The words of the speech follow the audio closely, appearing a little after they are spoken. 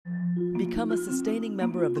Become a sustaining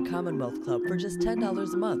member of the Commonwealth Club for just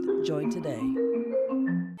 $10 a month. Join today.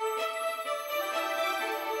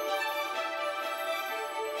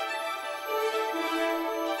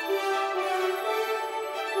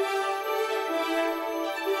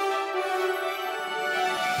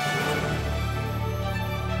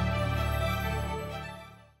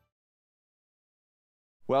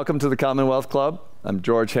 Welcome to the Commonwealth Club. I'm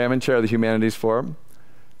George Hammond, Chair of the Humanities Forum,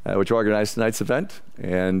 which organized tonight's event.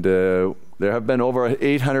 And there have been over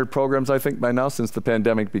 800 programs, I think, by now since the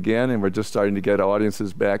pandemic began, and we're just starting to get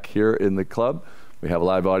audiences back here in the club. We have a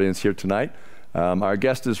live audience here tonight. Our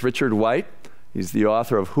guest is Richard White. He's the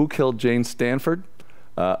author of Who Killed Jane Stanford?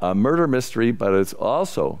 A murder mystery, but it's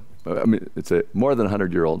also, I mean, it's a more than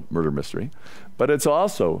 100-year-old murder mystery, but it's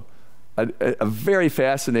also a very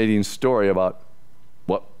fascinating story about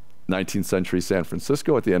what 19th century San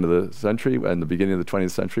Francisco at the end of the century and the beginning of the 20th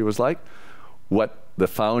century was like, what the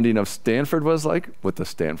founding of Stanford was like, what the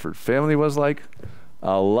Stanford family was like,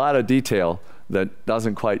 a lot of detail that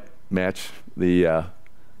doesn't quite match the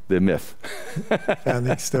myth.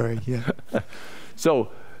 Founding story, yeah. So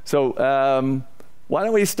why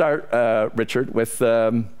don't we start, Richard, with,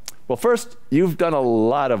 well, first, you've done a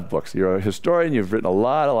lot of books. You're a historian, you've written a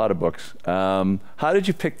lot of books. How did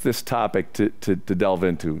you pick this topic to delve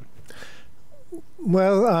into?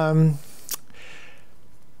 Well,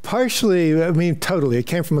 partially, I mean, totally. It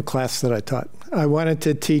came from a class that I taught. I wanted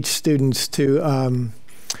to teach students to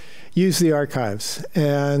use the archives.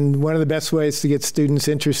 And one of the best ways to get students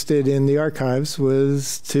interested in the archives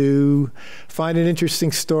was to find an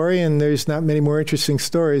interesting story, and there's not many more interesting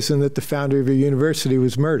stories than that the founder of a university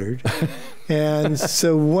was murdered. And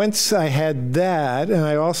so once I had that, and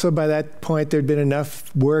I also, by that point, there'd been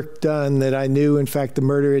enough work done that I knew, in fact, the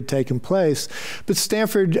murder had taken place. But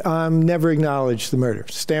Stanford never acknowledged the murder.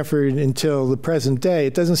 Stanford, until the present day,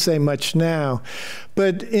 it doesn't say much now,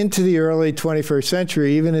 but into the early 21st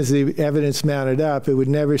century, even as the evidence mounted up, it would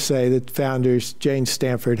never say that founders Jane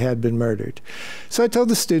Stanford had been murdered. So I told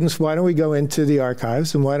the students, why don't we go into the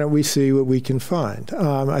archives and why don't we see what we can find?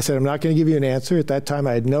 I said, I'm not going to give you an answer. At that time,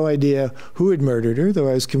 I had no idea who had murdered her, though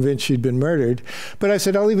I was convinced she'd been murdered. But I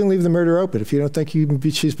said, I'll even leave the murder open. If you don't think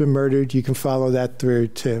she's been murdered, you can follow that through,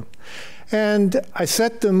 too. And I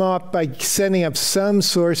set them up by setting up some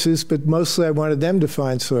sources, but mostly I wanted them to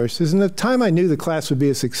find sources. And the time I knew the class would be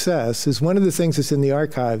a success is one of the things that's in the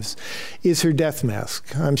archives is her death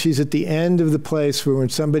mask. She's at the end of the place where when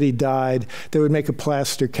somebody died, they would make a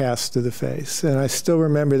plaster cast to the face. And I still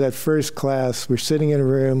remember that first class. We're sitting in a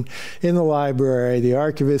room in the library. The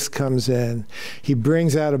archivist comes in. He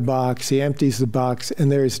brings out a box. He empties the box, and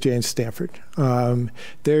there's Jane Stanford.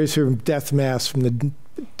 There's her death mask from the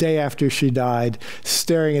day after she died,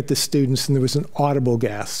 staring at the students, and there was an audible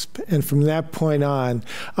gasp. And from that point on,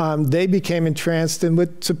 they became entranced, and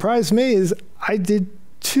what surprised me is I did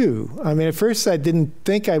too. I mean, at first I didn't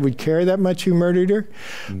think I would care that much who murdered her,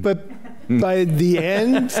 but by the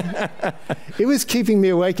end, it was keeping me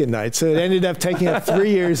awake at night, so it ended up taking up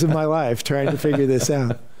 3 years of my life trying to figure this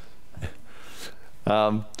out.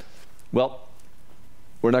 Well,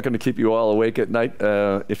 we're not going to keep you all awake at night.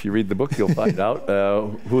 If you read the book, you'll find out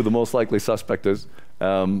who the most likely suspect is.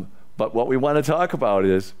 But what we want to talk about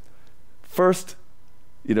is, first,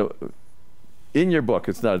 you know, in your book,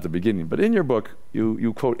 it's not at the beginning, but in your book,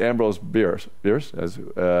 you quote Ambrose Bierce as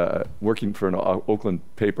working for an Oakland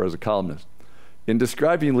paper as a columnist. In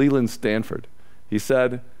describing Leland Stanford, he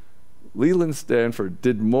said, Leland Stanford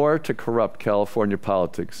did more to corrupt California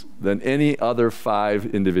politics than any other 5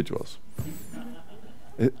 individuals.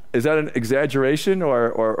 Is that an exaggeration,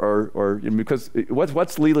 or because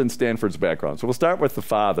what's Leland Stanford's background? So we'll start with the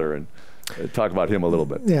father and talk about him a little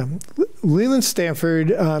bit. Yeah, Leland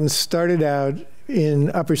Stanford started out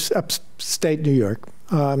in upstate New York.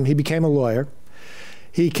 He became a lawyer.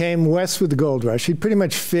 He came west with the gold rush. He pretty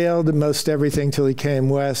much failed at most everything till he came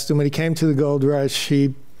west, and when he came to the gold rush,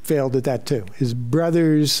 he failed at that too. His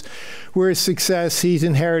brothers were a success. He's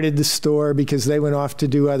inherited the store because they went off to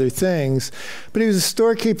do other things. But he was a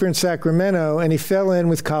storekeeper in Sacramento, and he fell in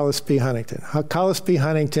with Collis P. Huntington. Collis P.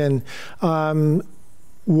 Huntington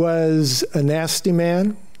was a nasty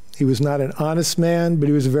man. He was not an honest man, but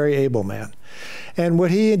he was a very able man. And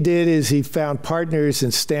what he did is he found partners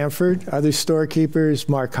in Stanford, other storekeepers,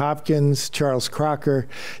 Mark Hopkins, Charles Crocker.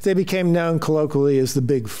 They became known colloquially as the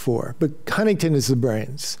Big Four, but Huntington is the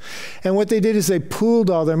brains. And what they did is they pooled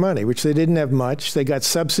all their money, which they didn't have much. They got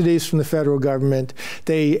subsidies from the federal government.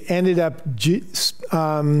 They ended up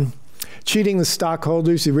cheating the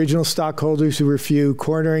stockholders, the original stockholders who were few,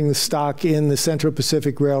 cornering the stock in the Central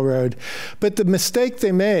Pacific Railroad. But the mistake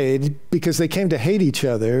they made, because they came to hate each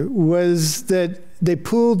other, was that they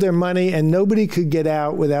pooled their money and nobody could get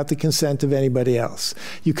out without the consent of anybody else.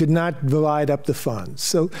 You could not divide up the funds.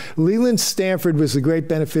 So Leland Stanford was the great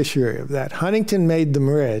beneficiary of that. Huntington made them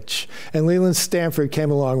rich, and Leland Stanford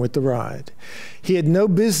came along with the ride. He had no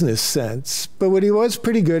business sense, but what he was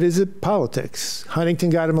pretty good is at politics. Huntington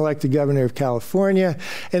got him elected governor of California,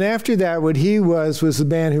 and after that, what he was the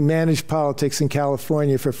man who managed politics in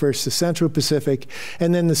California for first the Central Pacific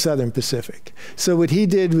and then the Southern Pacific. So what he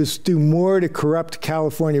did was do more to corrupt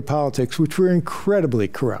California politics, which were incredibly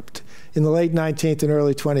corrupt in the late 19th and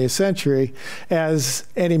early 20th century, as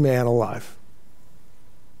any man alive.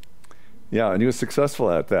 Yeah, and he was successful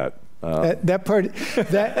at that. That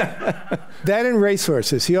and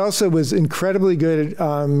racehorses. He also was incredibly good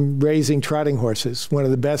at raising trotting horses, one of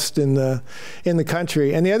the best in the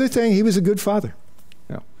country. And the other thing, he was a good father.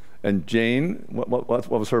 Yeah. And Jane, what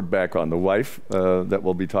was her background? The wife that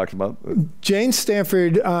we'll be talking about? Jane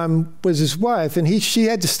Stanford was his wife, and she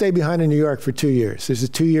had to stay behind in New York for 2 years. There's a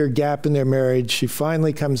 2-year gap in their marriage. She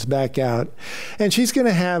finally comes back out, and she's going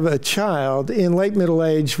to have a child in late middle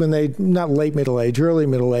age not late middle age, early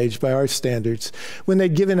middle age by our standards, when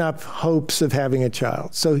they'd given up hopes of having a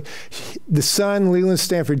child. So the son, Leland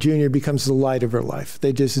Stanford Jr., becomes the light of her life.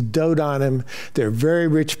 They just dote on him. They're very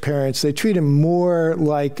rich parents. They treat him more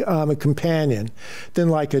like a companion than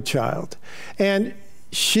like a child. And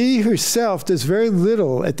she herself does very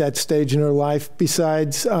little at that stage in her life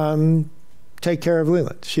besides take care of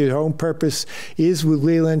Leland. Her own purpose is with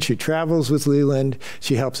Leland. She travels with Leland.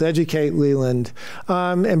 She helps educate Leland.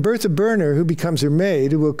 And Bertha Berner, who becomes her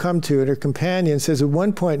maid, who we'll come to, and her companion, says at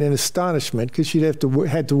one point in astonishment, because she'd had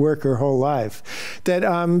to work her whole life, that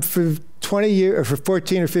for 20 years, or for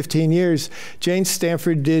 14 or 15 years, Jane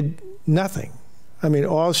Stanford did nothing. I mean,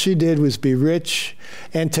 all she did was be rich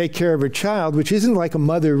and take care of her child, which isn't like a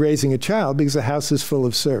mother raising a child because the house is full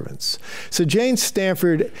of servants. So Jane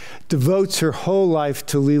Stanford devotes her whole life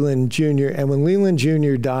to Leland Jr., and when Leland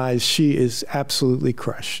Jr. dies, she is absolutely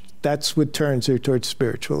crushed. That's what turns her towards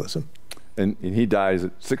spiritualism. And he dies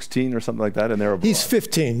at 16 or something like that, and they're abroad. He's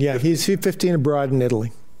 15, yeah. He's 15 abroad in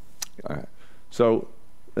Italy. All right. So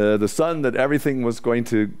the son that everything was going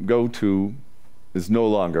to go to is no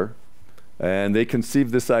longer. And they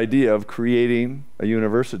conceived this idea of creating a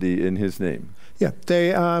university in his name. Yeah,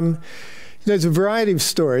 there's a variety of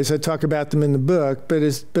stories. I talk about them in the book, but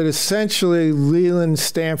essentially Leland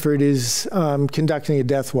Stanford is conducting a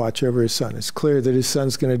death watch over his son. It's clear that his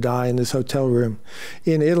son's going to die in this hotel room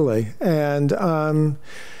in Italy. And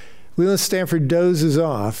Leland Stanford dozes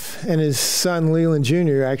off, and his son, Leland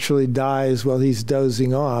Jr., actually dies while he's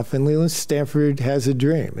dozing off. And Leland Stanford has a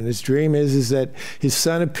dream, and his dream is that his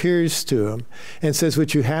son appears to him and says,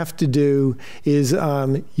 what you have to do is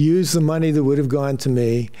use the money that would have gone to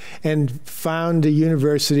me and found a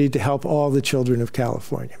university to help all the children of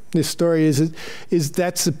California. This story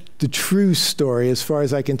that's the true story, as far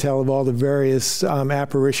as I can tell, of all the various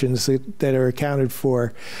apparitions that are accounted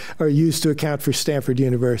for, or used to account for Stanford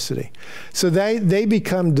University. So they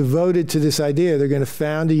become devoted to this idea. They're going to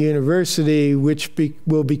found a university which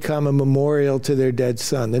will become a memorial to their dead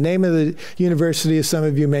son. The name of the university, as some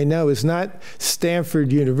of you may know, is not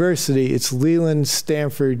Stanford University. It's Leland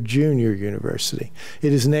Stanford Jr. University.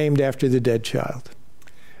 It is named after the dead child.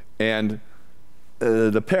 And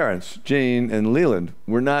the parents, Jane and Leland,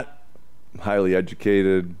 were not highly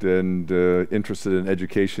educated and interested in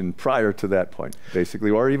education prior to that point, basically,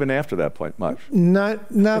 or even after that point, much.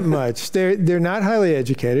 Not much. They're not highly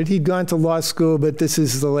educated. He'd gone to law school, but this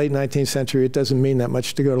is the late 19th century. It doesn't mean that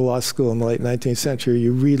much to go to law school in the late 19th century.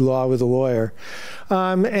 You read law with a lawyer.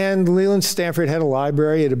 And Leland Stanford had a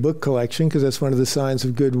library, had a book collection, because that's one of the signs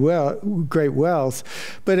of great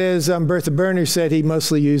wealth. But as Bertha Berner said, he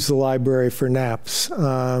mostly used the library for naps.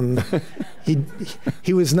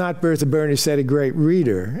 He was not, Bertha Berner said, a great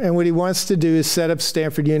reader. And what he wants to do is set up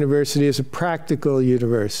Stanford University as a practical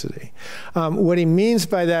university. What he means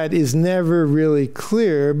by that is never really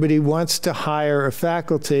clear, but he wants to hire a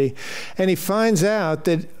faculty. And he finds out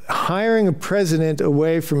that hiring a president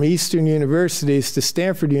away from Eastern universities to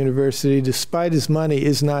Stanford University, despite his money,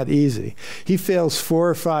 is not easy. He fails 4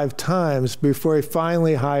 or 5 times before he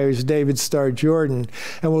finally hires David Starr Jordan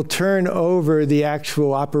and will turn over the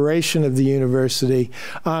actual operation of the university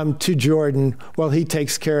to Jordan while he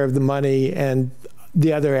takes care of the money and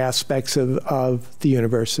the other aspects of the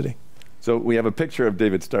university. So we have a picture of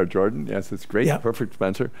David Starr Jordan. Yes, it's great. Yeah. Perfect,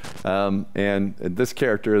 Spencer. And this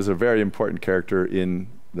character is a very important character in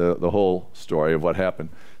the whole story of what happened.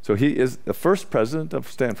 So he is the first president of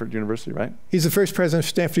Stanford University, right? He's the first president of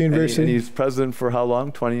Stanford University. And he's president for how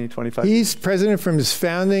long? 20, 25 years? He's president from his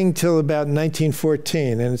founding till about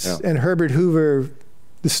 1914. And Herbert Hoover,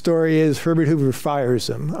 the story is Herbert Hoover fires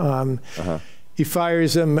him. He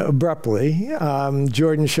fires him abruptly.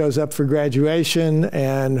 Jordan shows up for graduation,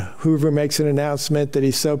 and Hoover makes an announcement that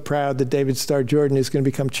he's so proud that David Starr Jordan is going to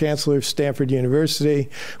become chancellor of Stanford University,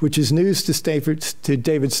 which is news to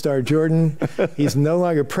David Starr Jordan. He's no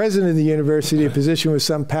longer president of the university, a position with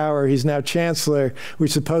some power. He's now chancellor,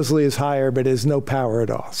 which supposedly is higher, but has no power at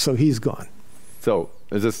all. So he's gone. So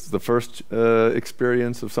is this the first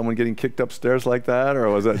experience of someone getting kicked upstairs like that, or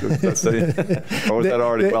was that, or was that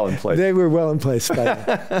already well in place? They were well in place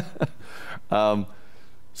by then.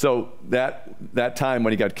 So that time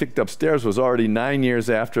when he got kicked upstairs was already 9 years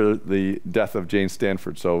after the death of Jane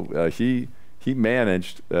Stanford. So he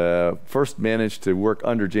first managed to work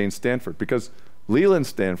under Jane Stanford, because Leland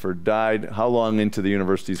Stanford died how long into the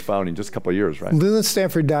university's founding? Just a couple of years, right? Leland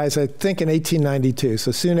Stanford dies, I think, in 1892,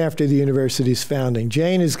 so soon after the university's founding.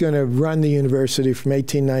 Jane is going to run the university from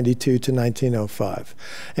 1892 to 1905.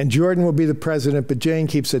 And Jordan will be the president, but Jane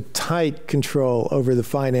keeps a tight control over the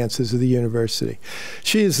finances of the university.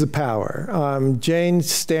 She is the power. Jane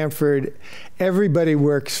Stanford, everybody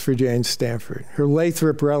works for Jane Stanford. Her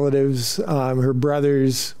Lathrop relatives, her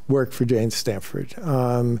brothers work for Jane Stanford.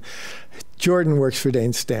 Jordan works for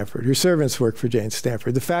Jane Stanford. Her servants work for Jane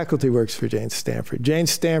Stanford. The faculty works for Jane Stanford. Jane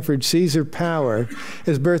Stanford sees her power,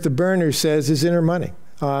 as Bertha Berner says, is in her money.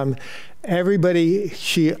 Everybody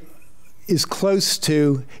she is close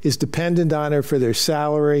to is dependent on her for their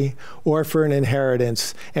salary or for an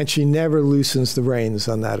inheritance, and she never loosens the reins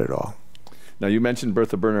on that at all. Now, you mentioned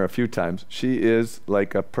Bertha Berner a few times. She is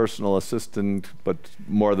like a personal assistant, but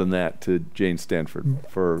more than that, to Jane Stanford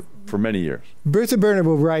for many years. Bertha Berner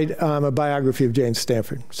will write a biography of Jane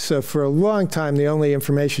Stanford. So for a long time, the only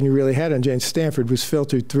information you really had on Jane Stanford was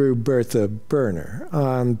filtered through Bertha Berner.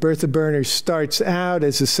 Bertha Berner starts out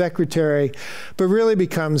as a secretary, but really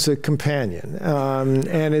becomes a companion,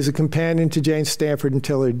 and is a companion to Jane Stanford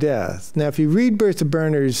until her death. Now, if you read Bertha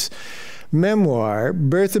Berner's memoir,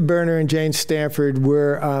 Bertha Berner and Jane Stanford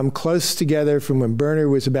were close together from when Berner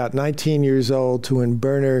was about 19 years old to when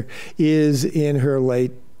Berner is in her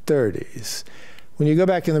late 30s. When you go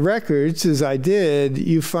back in the records, as I did,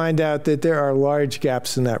 you find out that there are large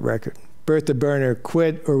gaps in that record. Bertha Berner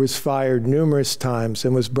quit or was fired numerous times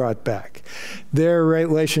and was brought back. Their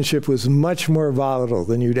relationship was much more volatile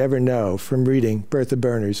than you'd ever know from reading Bertha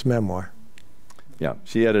Berner's memoir. Yeah,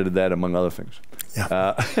 she edited that among other things.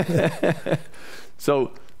 Yeah.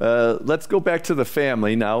 So let's go back to the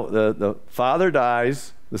family now. The father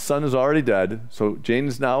dies, the son is already dead, so Jane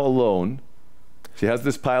is now alone. She has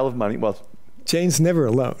this pile of money. Well, Jane's never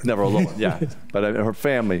alone. Never alone, yeah. But her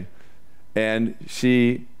family. And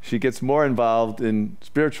she gets more involved in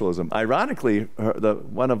spiritualism. Ironically,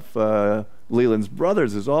 one of Leland's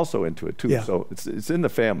brothers is also into it too. Yeah. So it's in the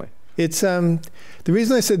family. It's the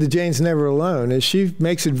reason I said that Jane's never alone is she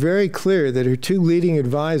makes it very clear that her two leading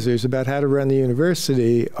advisors about how to run the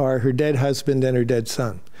university are her dead husband and her dead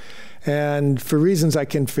son. And for reasons I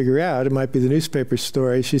can figure out, it might be the newspaper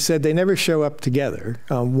story, she said they never show up together.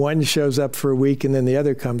 One shows up for a week and then the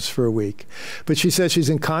other comes for a week. But she says she's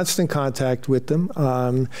in constant contact with them,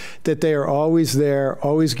 that they are always there,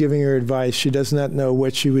 always giving her advice. She does not know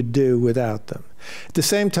what she would do without them. At the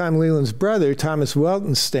same time, Leland's brother, Thomas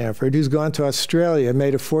Welton Stanford, who's gone to Australia,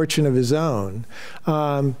 made a fortune of his own.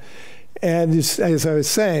 And as I was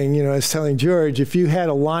saying, I was telling George, if you had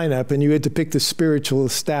a lineup and you had to pick the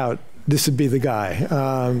spiritualist out, this would be the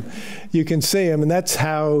guy. You can see him, and that's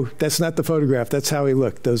not the photograph, that's how he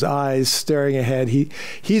looked, those eyes staring ahead.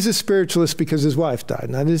 He's a spiritualist because his wife died,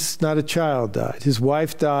 not a child died. His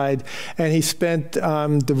wife died, and he spent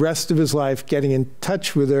the rest of his life getting in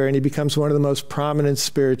touch with her, and he becomes one of the most prominent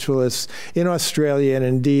spiritualists in Australia and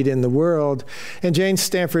indeed in the world. And Jane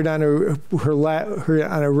Stanford, on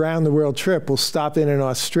a round-the-world trip, will stop in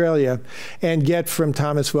Australia and get from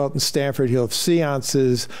Thomas Welton Stanford, he'll have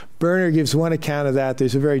seances. Berner gives one account of that.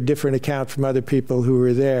 There's a very different account from other people who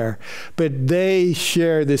were there. But they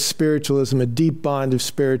share this spiritualism, a deep bond of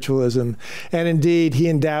spiritualism. And indeed, he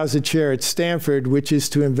endows a chair at Stanford, which is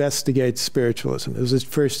to investigate spiritualism. It was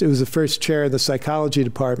the first chair in the psychology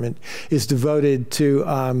department, is devoted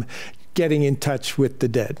to getting in touch with the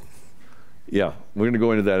dead. Yeah, we're going to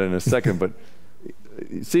go into that in a second. But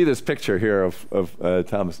see this picture here of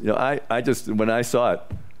Thomas. When I saw it,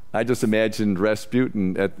 I just imagined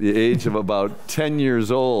Rasputin at the age of about 10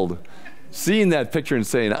 years old, seeing that picture and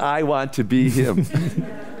saying, I want to be him.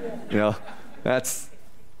 That's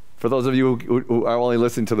For those of you who are only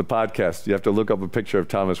listening to the podcast, you have to look up a picture of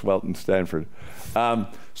Thomas Welton Stanford.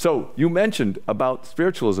 So you mentioned about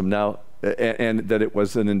spiritualism now, and that it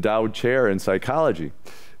was an endowed chair in psychology.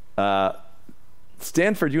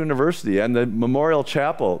 Stanford University and the memorial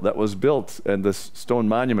chapel that was built and the stone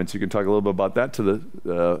monuments, you can talk a little bit about that, to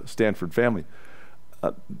the Stanford family.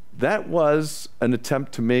 That was an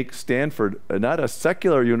attempt to make Stanford not a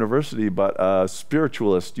secular university, but a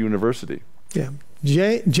spiritualist university. Yeah.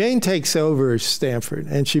 Jane takes over Stanford,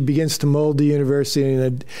 and she begins to mold the university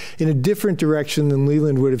in a different direction than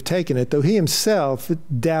Leland would have taken it, though he himself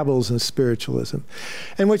dabbles in spiritualism.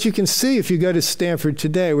 And what you can see if you go to Stanford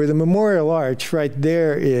today, where the memorial arch right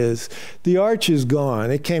there is, the arch is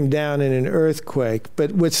gone. It came down in an earthquake,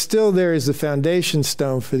 but what's still there is the foundation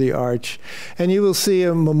stone for the arch. And you will see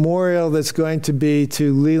a memorial that's going to be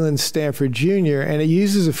to Leland Stanford Jr., and it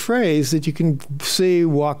uses a phrase that you can see,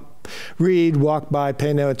 read, walk by,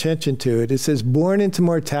 pay no attention to it. It says, born into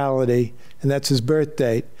mortality, and that's his birth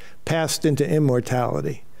date, passed into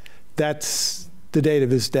immortality. That's the date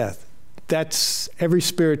of his death. That's every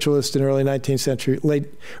spiritualist in early 19th century,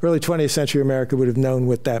 early 20th century America would have known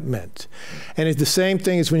what that meant. And it's the same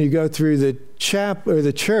thing as when you go through the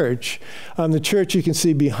the church. The church you can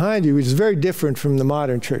see behind you, which is very different from the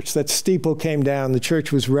modern church. That steeple came down, the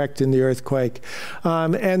church was wrecked in the earthquake.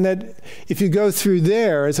 And that if you go through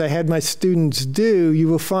there, as I had my students do, you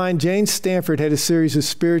will find Jane Stanford had a series of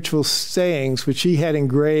spiritual sayings which she had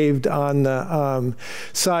engraved on the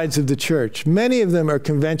sides of the church. Many of them are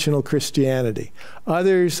conventional Christianity.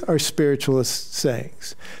 Others are spiritualist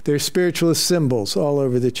sayings. There are spiritualist symbols all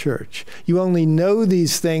over the church. You only know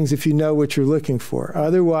these things if you know what you're looking for.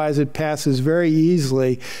 Otherwise, it passes very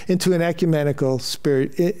easily into an ecumenical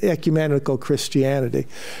Christianity.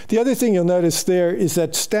 The other thing you'll notice there is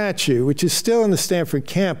that statue, which is still in the Stanford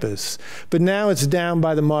campus, but now it's down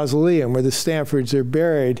by the mausoleum where the Stanfords are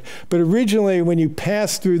buried. But originally, when you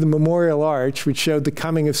passed through the Memorial Arch, which showed the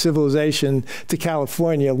coming of civilization to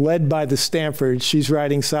California, led by the Stanfords, she's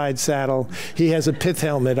riding side saddle, he has a pith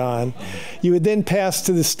helmet on. You would then pass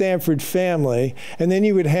to the Stanford family, and then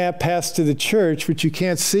you would have pass to the church, which you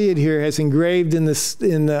can't see it here, has engraved in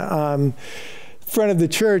the front of the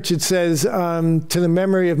church. It says, to the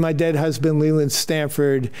memory of my dead husband, Leland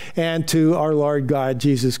Stanford, and to our Lord God,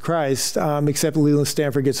 Jesus Christ, except Leland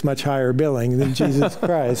Stanford gets much higher billing than Jesus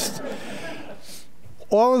Christ.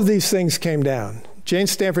 All of these things came down. Jane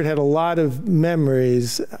Stanford had a lot of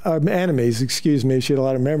enemies, excuse me. She had a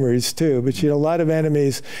lot of memories too, but she had a lot of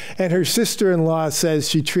enemies. And her sister-in-law says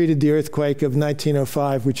she treated the earthquake of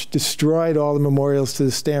 1905, which destroyed all the memorials to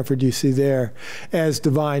the Stanford you see there, as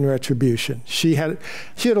divine retribution. She had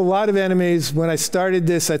a lot of enemies. When I started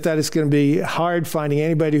this, I thought it's going to be hard finding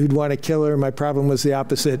anybody who'd want to kill her. My problem was the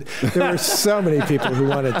opposite. There were so many people who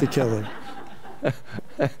wanted to kill her.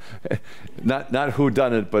 Not who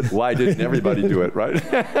done it, but why didn't everybody do it, right?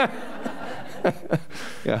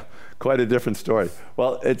 Yeah, quite a different story.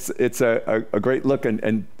 Well, it's a great look,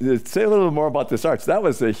 and say a little more about this arch. That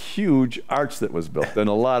was a huge arch that was built, and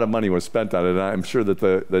a lot of money was spent on it. And I'm sure that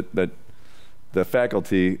the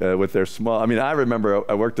faculty with their small. I mean, I remember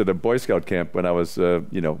I worked at a Boy Scout camp when I was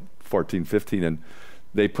 14, 15, and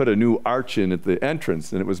they put a new arch in at the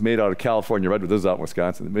entrance, and it was made out of California redwood. This is out in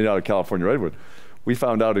Wisconsin. Made out of California redwood. We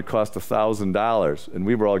found out it cost $1,000, and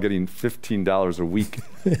we were all getting $15 a week.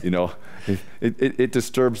 It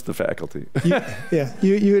disturbs the faculty.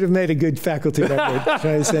 You would have made a good faculty member at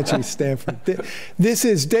 20th century Stanford.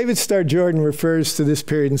 David Starr Jordan refers to this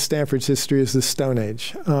period in Stanford's history as the Stone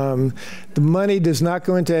Age. The money does not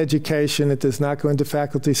go into education. It does not go into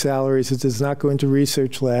faculty salaries. It does not go into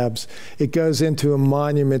research labs. It goes into a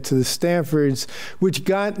monument to the Stanfords, which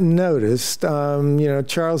got noticed.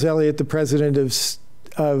 Charles Eliot, the president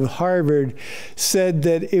of Harvard, said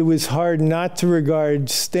that it was hard not to regard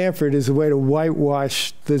Stanford as a way to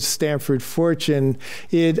whitewash the Stanford fortune.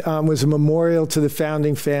 It was a memorial to the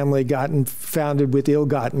founding family founded with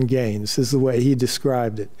ill-gotten gains, is the way he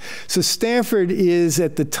described it. So Stanford is,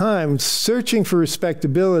 at the time, searching for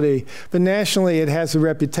respectability, but nationally it has a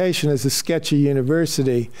reputation as a sketchy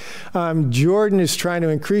university. Jordan is trying to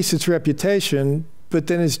increase its reputation, but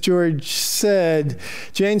then, as George said,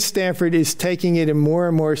 Jane Stanford is taking it in more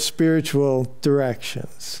and more spiritual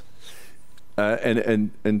directions.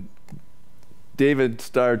 And David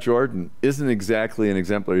Starr Jordan isn't exactly an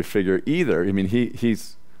exemplary figure either. I mean,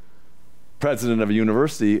 he's president of a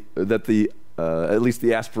university that at least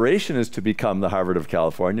the aspiration is to become the Harvard of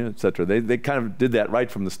California, et cetera. They kind of did that right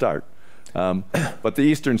from the start. But the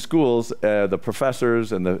Eastern schools, the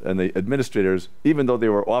professors and the administrators, even though they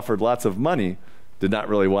were offered lots of money, did not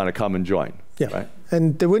really want to come and join. Yeah, right?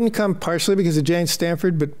 And they wouldn't come partially because of Jane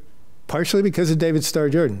Stanford, but partially because of David Starr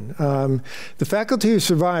Jordan. The faculty who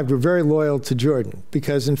survived were very loyal to Jordan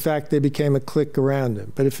because, in fact, they became a clique around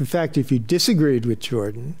him. But if you disagreed with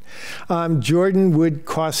Jordan, Jordan would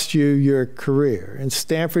cost you your career. And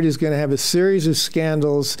Stanford is going to have a series of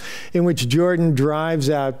scandals in which Jordan drives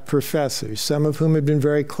out professors, some of whom had been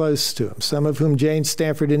very close to him, some of whom Jane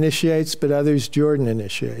Stanford initiates, but others Jordan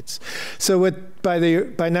initiates. So by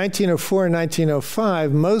 1904 and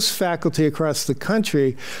 1905, most faculty across the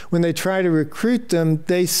country, when they try to recruit them,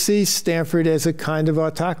 they see Stanford as a kind of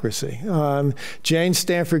autocracy. Jane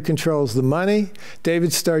Stanford controls the money.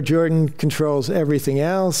 David Starr Jordan controls everything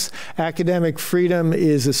else. Academic freedom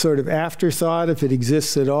is a sort of afterthought if it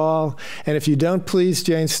exists at all. And if you don't please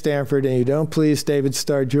Jane Stanford and you don't please David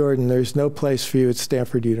Starr Jordan, there's no place for you at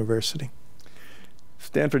Stanford University.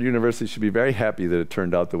 Stanford University should be very happy that it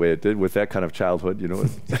turned out the way it did with that kind of childhood, you know,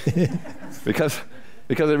 because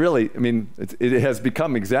it really, I mean, it has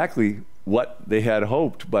become exactly what they had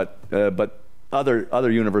hoped, but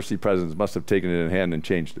other university presidents must have taken it in hand and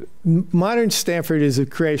changed it. Modern Stanford is a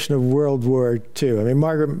creation of World War II. I mean,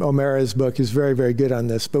 Margaret O'Mara's book is very, very good on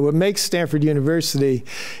this. But what makes Stanford University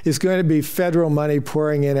is going to be federal money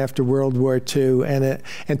pouring in after World War II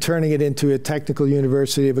and turning it into a technical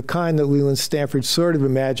university of a kind that Leland Stanford sort of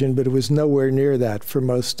imagined, but it was nowhere near that for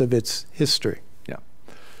most of its history. Yeah.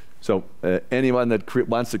 So anyone that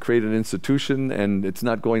wants to create an institution and it's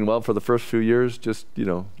not going well for the first few years, just, you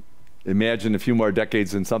know, imagine a few more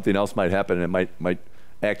decades and something else might happen and it might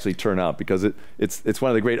actually turn out, because it's one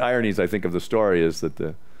of the great ironies, I think, of the story is that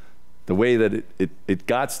the way that it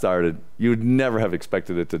got started, you would never have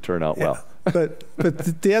expected it to turn out well. But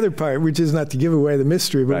the other part, which is not to give away the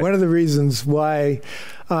mystery, but one of the reasons why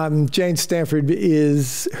Jane Stanford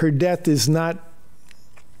her death is not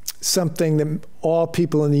something that all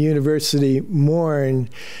people in the university mourn,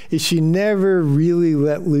 is she never really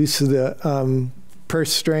let loose of the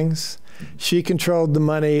purse strings. She controlled the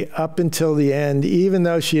money up until the end, even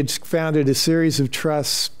though she had founded a series of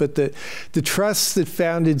trusts. But the trusts that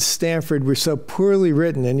founded Stanford were so poorly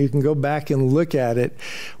written, and you can go back and look at it.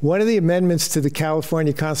 One of the amendments to the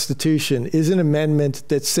California Constitution is an amendment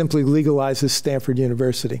that simply legalizes Stanford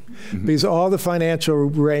University. Mm-hmm. Because all the financial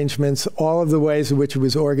arrangements, all of the ways in which it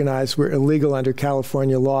was organized were illegal under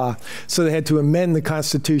California law. So they had to amend the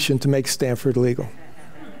Constitution to make Stanford legal.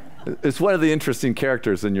 It's one of the interesting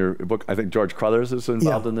characters in your book. I think George Crothers is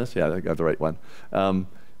involved in this. Yeah, I got the right one.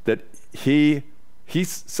 That he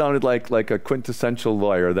sounded like a quintessential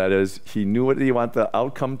lawyer. That is, he knew what he wanted the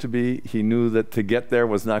outcome to be. He knew that to get there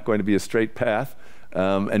was not going to be a straight path.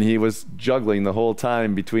 And he was juggling the whole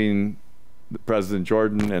time between President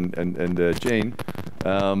Jordan and Jane.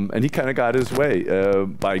 And he kind of got his way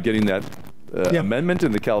by getting that amendment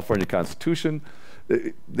in the California Constitution.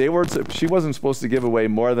 She wasn't supposed to give away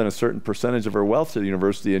more than a certain percentage of her wealth to the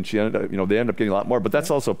university, and she ended up, they ended up getting a lot more. But that's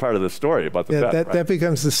also part of the story about the death. That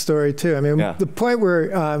becomes the story too. I mean, the point where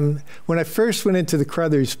when I first went into the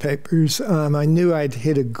Crothers papers, I knew I'd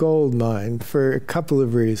hit a gold mine for a couple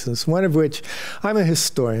of reasons. One of which, I'm a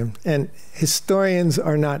historian, and historians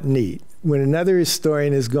are not neat. When another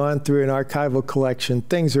historian has gone through an archival collection,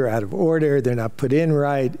 things are out of order, they're not put in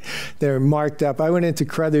right, they're marked up. I went into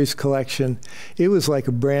Crothers' collection, it was like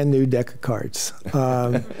a brand new deck of cards.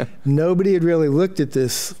 Nobody had really looked at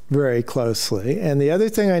this very closely. And the other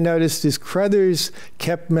thing I noticed is Crothers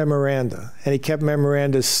kept memoranda, and he kept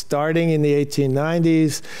memoranda starting in the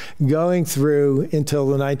 1890s, going through until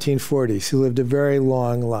the 1940s. He lived a very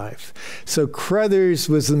long life. So Crothers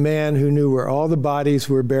was the man who knew where all the bodies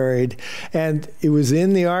were buried. And it was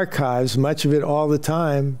in the archives, much of it all the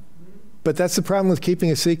time. But that's the problem with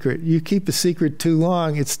keeping a secret. You keep a secret too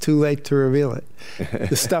long, it's too late to reveal it.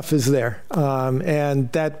 The stuff is there.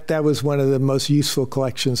 And that was one of the most useful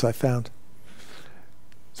collections I found.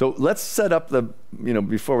 So let's set up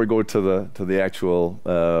before we go to the actual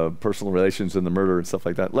personal relations and the murder and stuff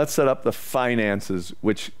like that, let's set up the finances,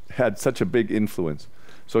 which had such a big influence.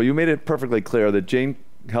 So you made it perfectly clear that Jane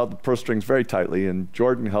held the purse strings very tightly, and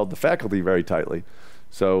Jordan held the faculty very tightly.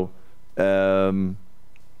 So the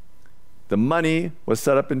money was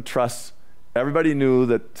set up in trusts. Everybody knew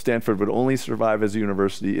that Stanford would only survive as a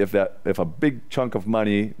university if a big chunk of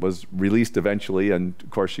money was released eventually, and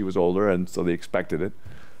of course she was older, and so they expected it.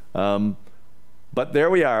 But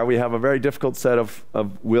there we are. We have a very difficult set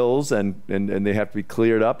of wills, and they have to be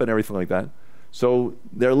cleared up and everything like that. So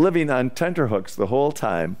they're living on tenterhooks the whole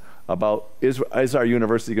time about is our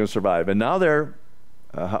university going to survive? And now they're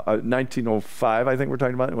 1905, I think we're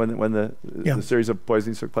talking about, when the series of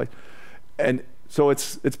poisonings took place. And So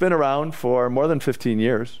it's been around for more than 15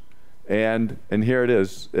 years, and here it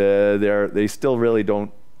is. They still really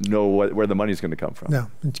don't know where the money's going to come from.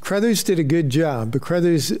 No, Crothers did a good job, but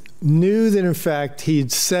Crothers knew that in fact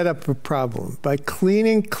he'd set up a problem by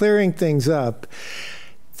clearing things up.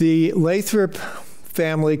 The Lathrop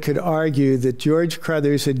family could argue that George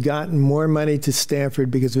Crothers had gotten more money to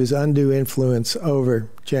Stanford because of his undue influence over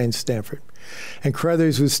Jane Stanford. And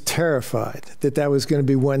Crothers was terrified that that was going to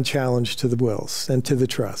be one challenge to the wills and to the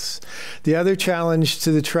trusts. The other challenge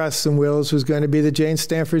to the trusts and wills was going to be that Jane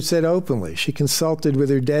Stanford said openly she consulted with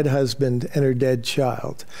her dead husband and her dead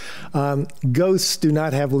child. Ghosts do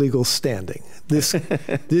not have legal standing.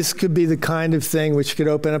 This could be the kind of thing which could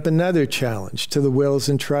open up another challenge to the wills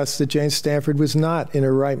and trusts that Jane Stanford was not in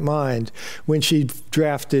her right mind when she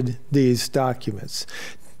drafted these documents.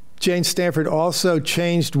 Jane Stanford also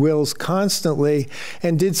changed wills constantly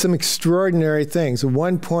and did some extraordinary things. At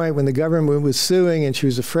one point, when the government was suing and she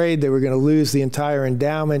was afraid they were going to lose the entire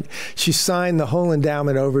endowment, she signed the whole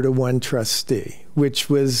endowment over to one trustee, which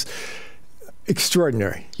was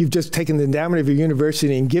extraordinary. You've just taken the endowment of your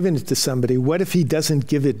university and given it to somebody. What if he doesn't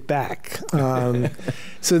give it back?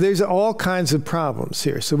 So there's all kinds of problems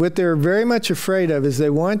here. So what they're very much afraid of is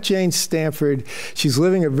they want Jane Stanford. She's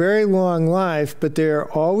living a very long life, but they're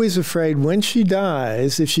always afraid when she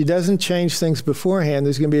dies, if she doesn't change things beforehand,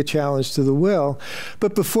 there's going to be a challenge to the will.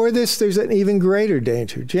 But before this, there's an even greater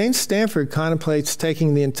danger. Jane Stanford contemplates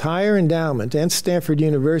taking the entire endowment and Stanford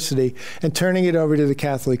University and turning it over to the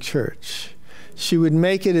Catholic Church. She would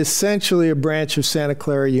make it essentially a branch of Santa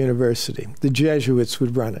Clara University. The Jesuits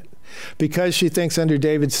would run it. Because she thinks under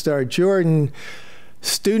David Starr Jordan,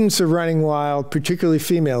 students are running wild, particularly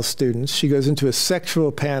female students. She goes into a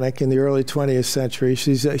sexual panic in the early 20th century.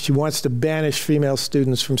 She wants to banish female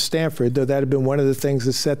students from Stanford, though that had been one of the things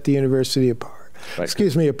that set the university apart. Right.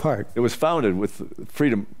 Excuse me, apart. It was founded with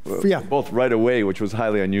freedom, both right away, which was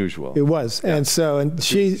highly unusual. It was, and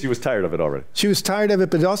she was tired of it already. She was tired of it,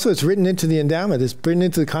 but also it's written into the endowment. It's written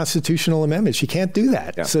into the constitutional amendment. She can't do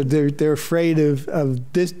that. Yeah. So they're afraid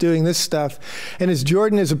of doing this stuff. And as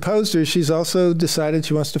Jordan has opposed her, she's also decided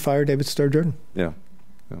she wants to fire David Starr Jordan. Yeah.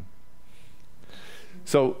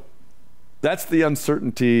 So that's the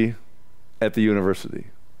uncertainty at the university.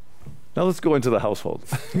 Now let's go into the household,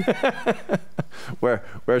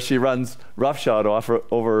 where she runs roughshod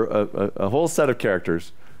over a whole set of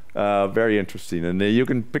characters, very interesting. And you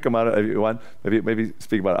can pick them out if you want. Maybe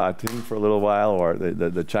speak about Ah Ting for a little while, or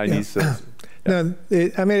the Chinese. Yeah. No,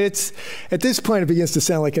 I mean, it's at this point it begins to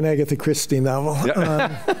sound like an Agatha Christie novel,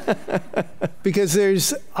 because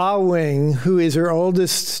there's Ah Wing, who is her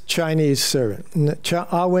oldest Chinese servant.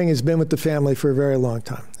 Ah Wing has been with the family for a very long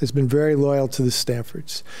time. Has been very loyal to the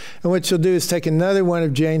Stanfords. And what she'll do is take another one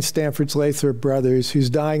of Jane Stanford's Lathrop brothers, who's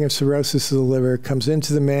dying of cirrhosis of the liver, comes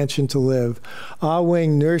into the mansion to live. Ah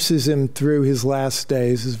Wing nurses him through his last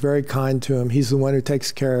days, is very kind to him. He's the one who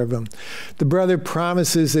takes care of him. The brother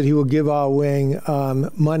promises that he will give Ah Wing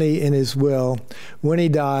money in his will. When he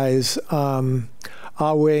dies,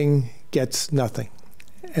 Ah Wing gets nothing.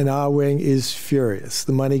 And Ah Wing is furious.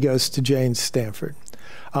 The money goes to Jane Stanford.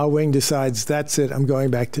 Ah Wing decides, that's it, I'm going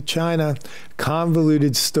back to China.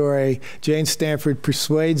 Convoluted story. Jane Stanford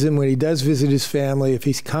persuades him when he does visit his family, if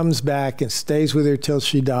he comes back and stays with her till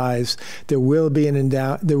she dies, there will be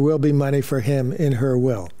money for him in her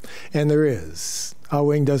will. And there is. Ah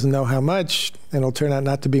Wing doesn't know how much, and it'll turn out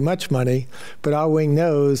not to be much money, but Ah Wing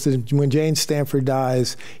knows that when Jane Stanford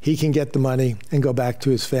dies, he can get the money and go back to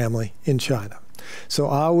his family in China. So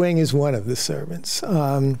Ah Wing is one of the servants.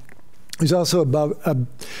 There's also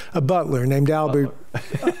a butler named Albert.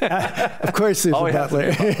 Of course there's a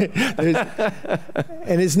butler.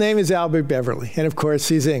 And his name is Albert Beverly. And of course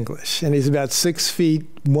he's English. And he's about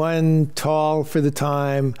 6'1" tall for the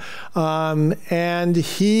time. And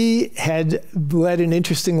he had led an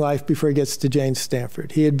interesting life before he gets to Jane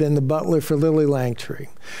Stanford. He had been the butler for Lily Langtry,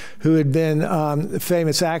 who had been a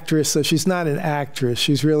famous actress. So she's not an actress.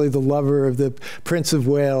 She's really the lover of the Prince of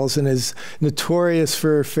Wales and is notorious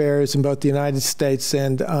for affairs in both the United States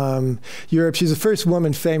and Europe. She's the first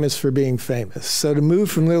woman famous for being famous. So to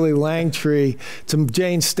move from Lily Langtry to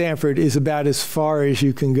Jane Stanford is about as far as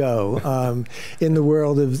you can go in the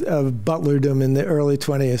world of butlerdom in the early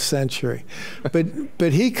 20th century.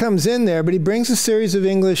 But he comes in there, but he brings a series of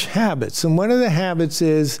English habits. And one of the habits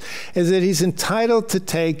is that he's entitled to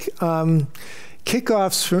take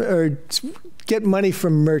kickoffs or get money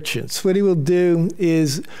from merchants. What he will do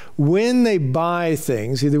is when they buy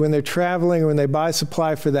things, either when they're traveling or when they buy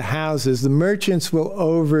supply for the houses, the merchants will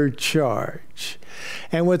overcharge.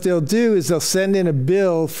 And what they'll do is they'll send in a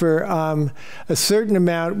bill for a certain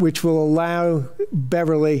amount which will allow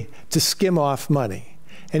Beverly to skim off money.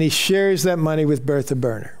 And he shares that money with Bertha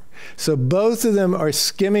Berner. So both of them are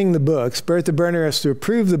skimming the books. Bertha Berner has to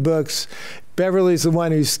approve the books. Beverly's the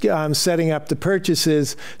one who's setting up the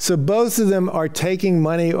purchases. So both of them are taking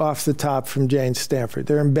money off the top from Jane Stanford.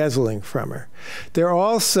 They're embezzling from her. They're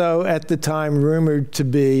also, at the time, rumored to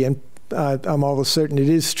be, and I'm almost certain it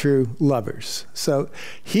is true, lovers. So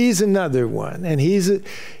he's another one. And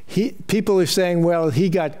people are saying, well, he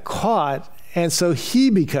got caught, and so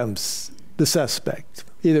he becomes the suspect,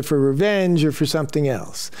 either for revenge or for something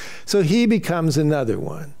else. So he becomes another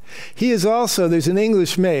one. He is also, there's an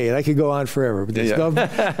English maid, I could go on forever, but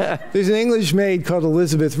there's an English maid called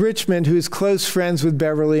Elizabeth Richmond who is close friends with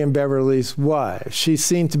Beverly and Beverly's wife. She's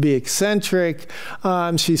seen to be eccentric.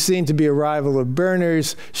 She's seen to be a rival of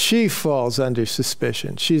Berner's. She falls under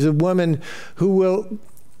suspicion. She's a woman who will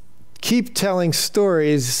keep telling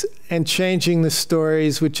stories and changing the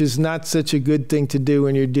stories, which is not such a good thing to do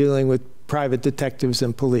when you're dealing with private detectives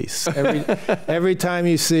and police. Every time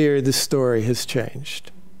you see her, the story has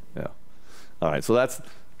changed. Yeah. All right. So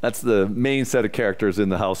that's the main set of characters in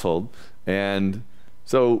the household, and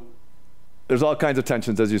so there's all kinds of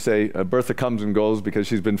tensions, as you say. Bertha comes and goes because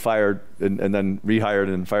she's been fired and then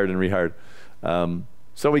rehired and fired and rehired.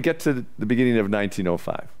 So we get to the beginning of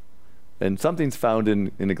 1905. And something's found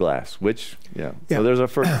in a glass, which, yeah. So there's a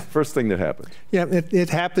first thing that happens. Yeah,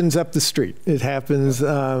 it happens up the street. It happens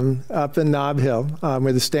up in Nob Hill,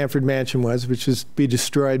 where the Stanford mansion was, which was be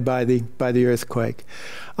destroyed by the earthquake.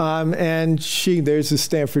 And there's the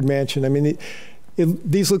Stanford mansion. I mean,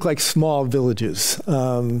 these look like small villages.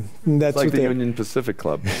 That's it's like the Union Pacific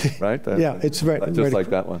Club, right? Yeah, it's right. Just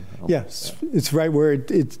like that one. Yes, yeah. It's right where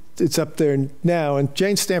it's up there now. And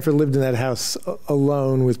Jane Stanford lived in that house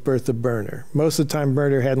alone with Bertha Berner. Most of the time,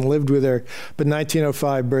 Berner hadn't lived with her, but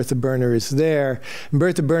 1905, Bertha Berner is there. And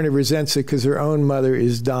Bertha Berner resents it because her own mother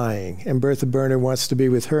is dying. And Bertha Berner wants to be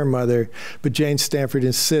with her mother, but Jane Stanford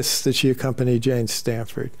insists that she accompany Jane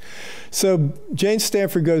Stanford. So Jane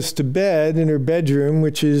Stanford goes to bed in her bedroom,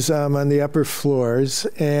 which is on the upper floors,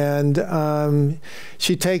 and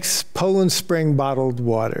she takes Poland Spring bottled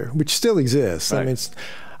water, which still exists. Right. I mean,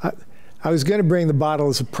 I was going to bring the bottle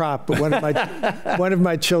as a prop, but one of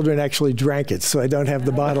my children actually drank it, so I don't have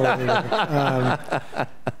the bottle anymore.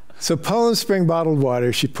 So Poland Spring bottled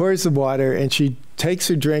water, she pours the water, and she takes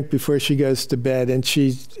her drink before she goes to bed, and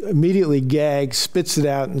she immediately gags, spits it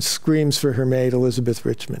out, and screams for her maid, Elizabeth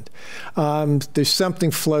Richmond. There's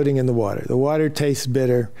something floating in the water. The water tastes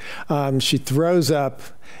bitter. She throws up,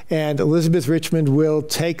 and Elizabeth Richmond will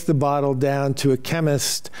take the bottle down to a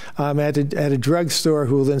chemist at a drugstore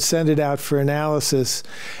who will then send it out for analysis.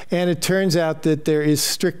 And it turns out that there is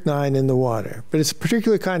strychnine in the water. But it's a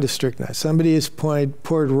particular kind of strychnine. Somebody has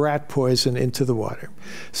poured rat poison into the water.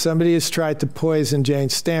 Somebody has tried to poison Jane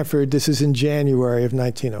Stanford. This is in January of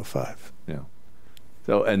 1905. Yeah.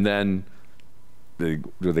 So, and then do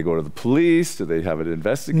they go to the police? Do they have it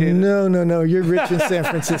investigated? No. You're rich in San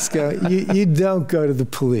Francisco. You don't go to the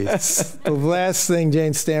police. The last thing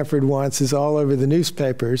Jane Stanford wants is all over the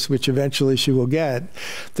newspapers, which eventually she will get,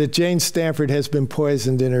 that Jane Stanford has been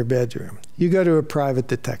poisoned in her bedroom. You go to a private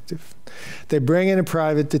detective. They bring in a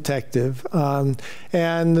private detective, and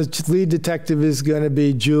the lead detective is going to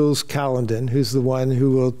be Jules Callendon, who's the one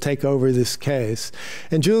who will take over this case.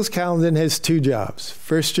 And Jules Callendon has two jobs.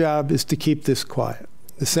 First job is to keep this quiet.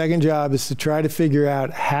 The second job is to try to figure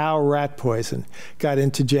out how rat poison got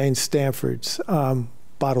into Jane Stanford's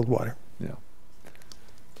bottled water. Yeah.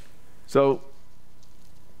 So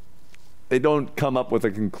they don't come up with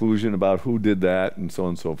a conclusion about who did that and so on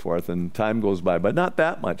and so forth, and time goes by, but not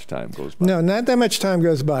that much time goes by. No, not that much time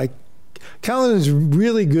goes by. Callendon is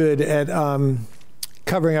really good at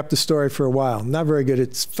covering up the story for a while, not very good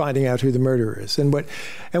at finding out who the murderer is. And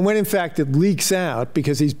when in fact it leaks out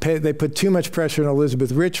because they put too much pressure on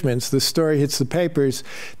Elizabeth Richmond, so the story hits the papers,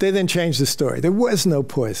 they then change the story. There was no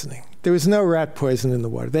poisoning. There was no rat poison in the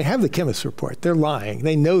water. They have the chemist's report. They're lying.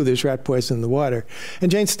 They know there's rat poison in the water. And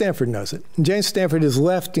Jane Stanford knows it. And Jane Stanford has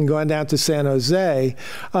left and gone down to San Jose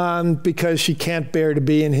because she can't bear to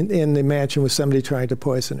be in the mansion with somebody trying to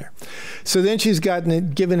poison her. So then she's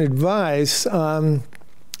given advice that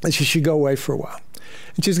she should go away for a while.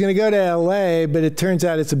 And she's going to go to L.A., but it turns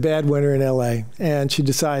out it's a bad winter in L.A., and she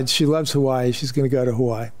decides she loves Hawaii. She's going to go to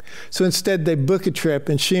Hawaii. So instead, they book a trip,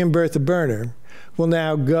 and she and Bertha Berner will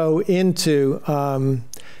now go into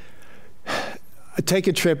take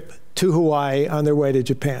a trip to Hawaii on their way to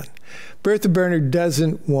Japan. Bertha Berner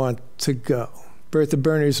doesn't want to go. Bertha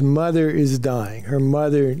Berner's mother is dying. Her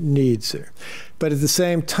mother needs her. But at the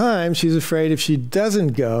same time, she's afraid if she doesn't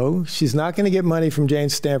go, she's not going to get money from Jane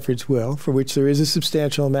Stanford's will, for which there is a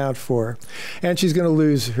substantial amount for her, and she's going to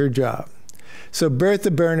lose her job. So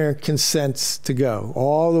Bertha Berner consents to go,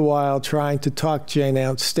 all the while trying to talk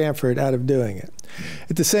Jane Stanford out of doing it.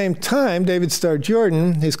 At the same time, David Starr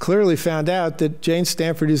Jordan has clearly found out that Jane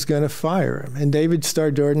Stanford is going to fire him, and David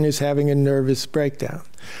Starr Jordan is having a nervous breakdown.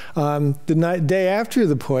 The day after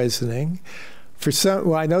the poisoning,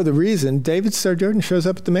 well, I know the reason, David Starr Jordan shows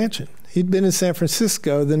up at the mansion. He'd been in San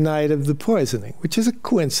Francisco the night of the poisoning, which is a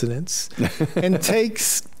coincidence, and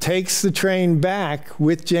takes the train back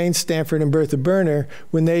with Jane Stanford and Bertha Berner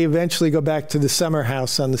when they eventually go back to the summer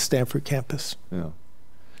house on the Stanford campus. Yeah.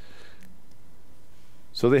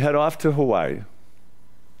 So they head off to Hawaii.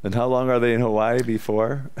 And how long are they in Hawaii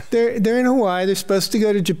before? They're in Hawaii. They're supposed to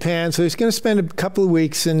go to Japan, so he's going to spend a couple of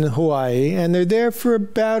weeks in Hawaii, and they're there for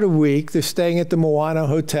about a week. They're staying at the Moana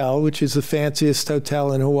Hotel, which is the fanciest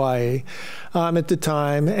hotel in Hawaii at the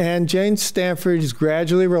time, and Jane Stanford is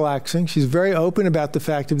gradually relaxing. She's very open about the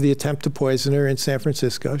fact of the attempt to poison her in San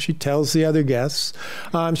Francisco. She tells the other guests.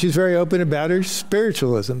 She's very open about her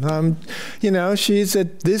spiritualism. You know, she's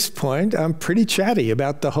at this point pretty chatty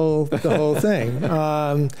about the whole thing.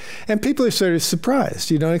 And people are sort of surprised.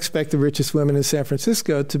 You don't expect the richest women in San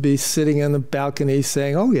Francisco to be sitting on the balcony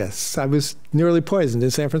saying, "Oh yes, I was nearly poisoned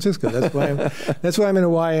in San Francisco. That's why I'm in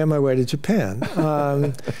Hawaii on my way to Japan."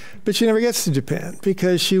 But she never gets to Japan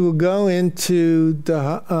because she will go into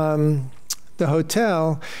the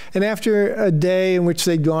hotel, and after a day in which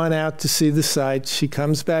they'd gone out to see the sights, she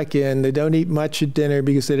comes back in. They don't eat much at dinner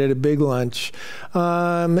because they'd had a big lunch,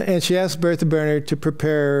 and she asks Bertha Berner to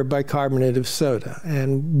prepare bicarbonate of soda,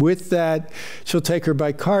 and with that she'll take her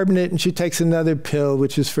bicarbonate, and she takes another pill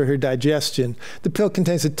which is for her digestion. The pill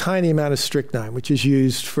contains a tiny amount of strychnine, which is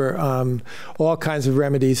used for all kinds of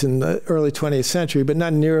remedies in the early 20th century, but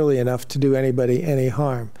not nearly enough to do anybody any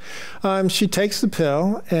harm. She takes the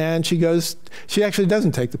pill, and she actually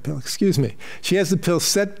doesn't take the pill, excuse me. She has the pill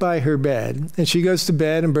set by her bed, and she goes to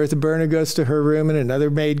bed, and Bertha Berner goes to her room, and another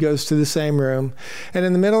maid goes to the same room. And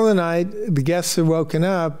in the middle of the night, the guests are woken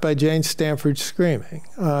up by Jane Stanford screaming.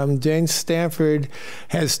 Jane Stanford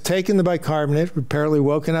has taken the bicarbonate, apparently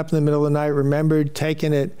woken up in the middle of the night, remembered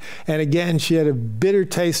taking it, and again, she had a bitter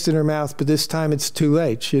taste in her mouth, but this time it's too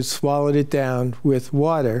late. She had swallowed it down with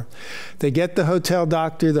water. They get the hotel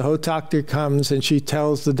doctor comes, and she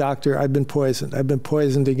tells the doctor, "I've been poisoned. I've been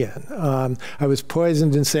poisoned again. I was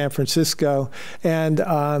poisoned in San Francisco, and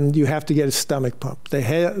you have to get a stomach pump."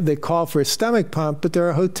 They call for a stomach pump, but they're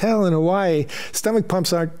a hotel in Hawaii. Stomach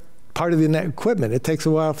pumps aren't part of the equipment. It takes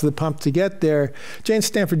a while for the pump to get there. Jane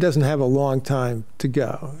Stanford doesn't have a long time to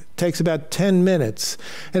go. It takes about 10 minutes,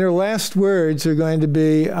 and her last words are going to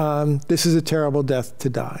be, "This is a terrible death to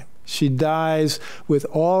die." She dies with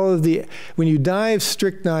all of when you die of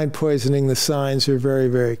strychnine poisoning, the signs are very,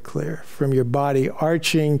 very clear. From your body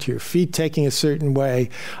arching, to your feet taking a certain way,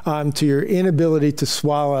 to your inability to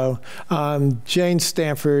swallow. Jane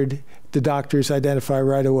Stanford, the doctors identify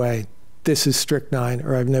right away, this is strychnine,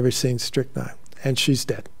 or I've never seen strychnine, and she's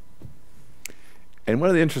dead. And one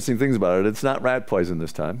of the interesting things about it, it's not rat poison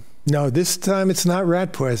this time. No, this time it's not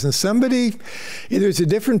rat poison. Either it's a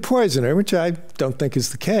different poisoner, which I don't think is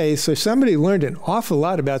the case, or somebody learned an awful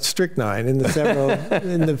lot about strychnine in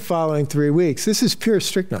the following 3 weeks. This is pure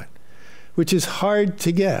strychnine, which is hard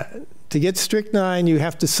to get. To get strychnine, you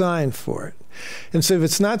have to sign for it. And so if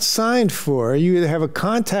it's not signed for, you either have a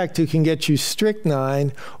contact who can get you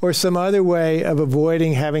strychnine or some other way of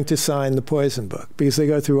avoiding having to sign the poison book. Because they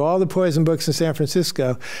go through all the poison books in San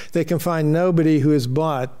Francisco, they can find nobody who has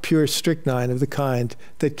bought pure strychnine of the kind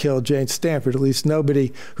that killed Jane Stanford, at least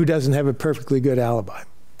nobody who doesn't have a perfectly good alibi.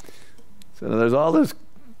 So there's all this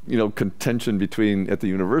contention at the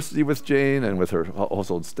university with Jane and with her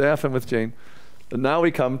household staff and with Jane. And now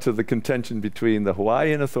we come to the contention between the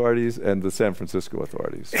Hawaiian authorities and the San Francisco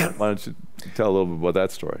authorities. Why don't you tell a little bit about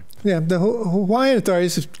that story? Yeah, the Hawaiian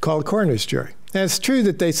authorities is called a coroner's jury. And it's true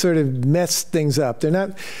that they sort of messed things up. They're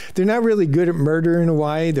not really good at murder in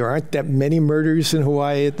Hawaii. There aren't that many murders in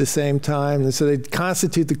Hawaii at the same time. And so they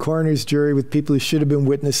constitute the coroner's jury with people who should have been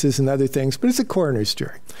witnesses and other things. But it's a coroner's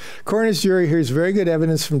jury. Coroner's jury hears very good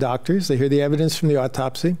evidence from doctors. They hear the evidence from the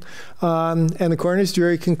autopsy. And the coroner's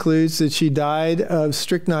jury concludes that she died of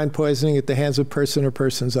strychnine poisoning at the hands of a person or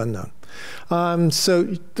persons unknown.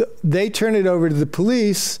 So they turn it over to the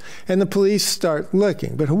police, and the police start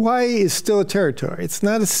looking. But Hawaii is still a territory. It's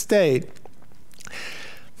not a state.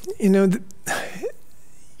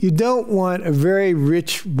 you don't want a very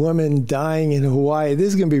rich woman dying in Hawaii. This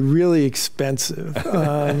is going to be really expensive.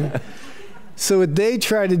 So what they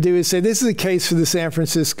try to do is say, this is a case for the San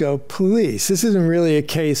Francisco police. This isn't really a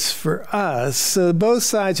case for us. So both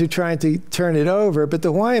sides are trying to turn it over, but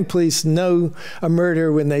the Hawaiian police know a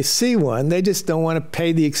murder when they see one. They just don't want to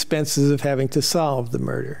pay the expenses of having to solve the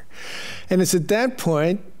murder. And it's at that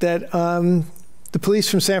point that the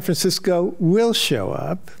police from San Francisco will show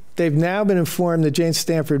up. They've now been informed that Jane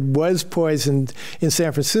Stanford was poisoned in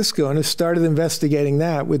San Francisco and have started investigating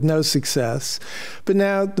that with no success. But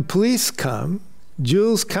now the police come,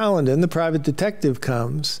 Jules Collenden, the private detective,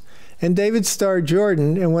 comes, and David Starr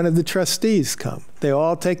Jordan and one of the trustees come. They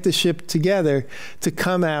all take the ship together to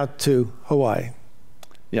come out to Hawaii.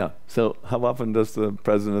 Yeah. So how often does the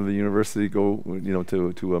president of the university go,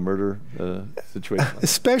 to a murder situation?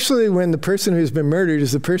 Especially when the person who's been murdered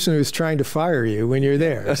is the person who's trying to fire you when you're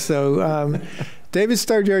there. So David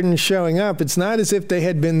Starr Jordan showing up, it's not as if they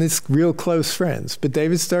had been this real close friends, but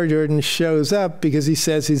David Starr Jordan shows up because he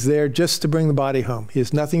says he's there just to bring the body home. He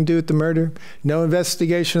has nothing to do with the murder, no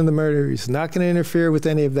investigation of the murder. He's not going to interfere with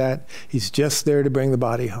any of that. He's just there to bring the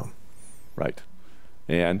body home. Right.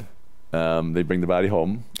 And they bring the body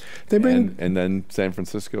home, and then San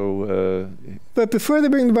Francisco. But before they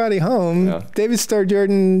bring the body home, David Starr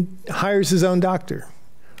Jordan hires his own doctor.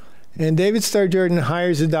 And David Starr Jordan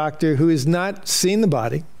hires a doctor who has not seen the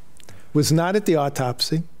body, was not at the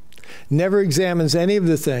autopsy, never examines any of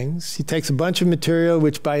the things. He takes a bunch of material,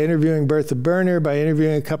 which by interviewing Bertha Berner, by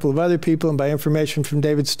interviewing a couple of other people, and by information from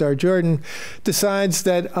David Starr Jordan, decides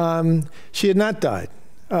that she had not died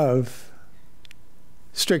of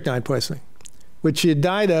strychnine poisoning. What she had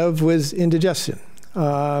died of was indigestion.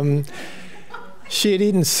 She had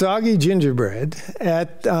eaten soggy gingerbread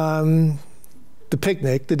at the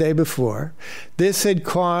picnic the day before. This had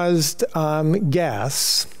caused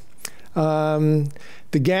gas. The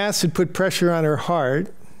gas had put pressure on her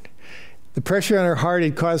heart. The pressure on her heart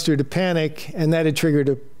had caused her to panic, and that had triggered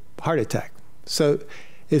a heart attack. So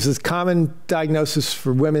this is a common diagnosis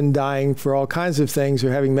for women dying for all kinds of things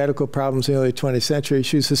or having medical problems in the early 20th century.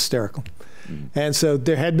 She was hysterical. And so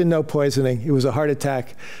there had been no poisoning. It was a heart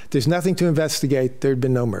attack. There's nothing to investigate. There had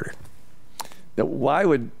been no murder. Now, why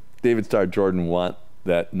would David Starr Jordan want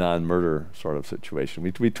that non-murder sort of situation?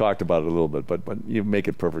 We talked about it a little bit, but you make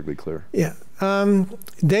it perfectly clear. Yeah.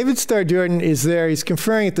 David Starr Jordan is there. He's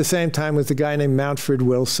conferring at the same time with a guy named Mountford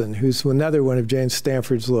Wilson, who's another one of Jane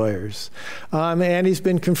Stanford's lawyers. And he's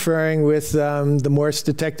been conferring with the Morse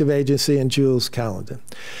Detective Agency and Jules Collenden.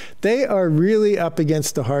 They are really up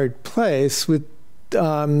against a hard place with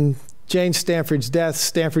Jane Stanford's death,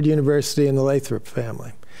 Stanford University, and the Lathrop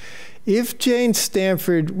family. If Jane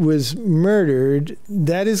Stanford was murdered,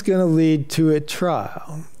 that is going to lead to a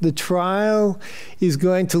trial. The trial is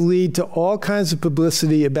going to lead to all kinds of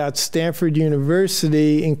publicity about Stanford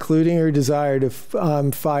University, including her desire to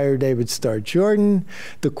fire David Starr Jordan,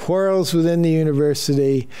 the quarrels within the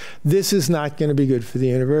university. This is not going to be good for the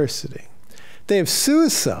university. They have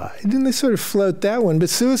suicide, and they sort of float that one, but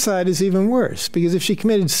suicide is even worse, because if she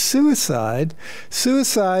committed suicide,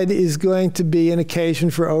 suicide is going to be an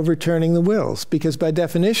occasion for overturning the wills, because by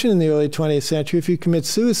definition in the early 20th century, if you commit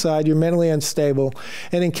suicide, you're mentally unstable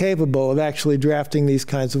and incapable of actually drafting these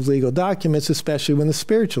kinds of legal documents, especially when the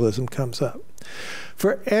spiritualism comes up.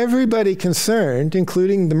 For everybody concerned,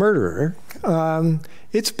 including the murderer,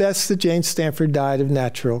 it's best that Jane Stanford died of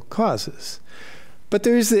natural causes. But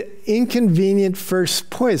there is the inconvenient first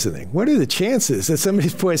poisoning. What are the chances that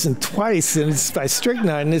somebody's poisoned twice and it's by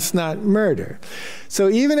strychnine and it's not murder? So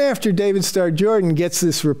even after David Starr Jordan gets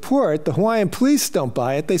this report, the Hawaiian police don't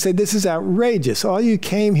buy it. They say, this is outrageous. All you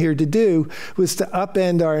came here to do was to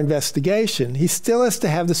upend our investigation. He still has to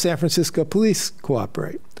have the San Francisco police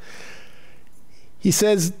cooperate. He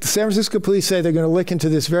says, the San Francisco police say they're going to look into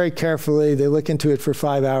this very carefully. They look into it for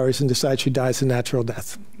 5 hours and decide she dies a natural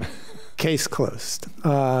death. Case closed.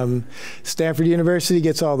 Stanford University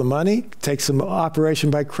gets all the money, takes some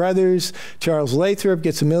operation by Crothers. Charles Lathrop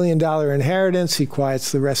gets $1 million inheritance. He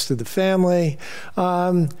quiets the rest of the family.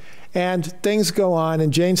 And things go on,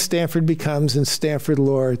 and Jane Stanford becomes, in Stanford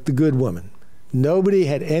lore, the good woman. Nobody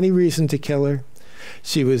had any reason to kill her.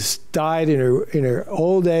 She died in her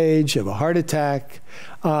old age of a heart attack,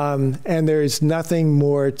 and there is nothing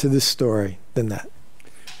more to the story than that.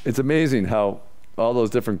 It's amazing how all those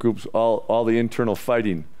different groups, all the internal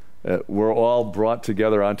fighting, were all brought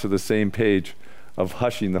together onto the same page of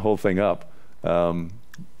hushing the whole thing up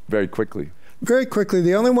very quickly. Very quickly,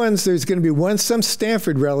 the only ones, there's going to be some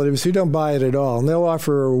Stanford relatives who don't buy it at all, and they'll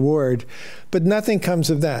offer a reward, but nothing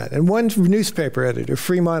comes of that. And one newspaper editor,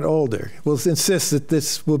 Fremont Older, will insist that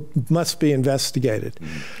this must be investigated.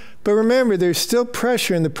 But remember, there's still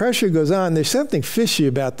pressure, and the pressure goes on. There's something fishy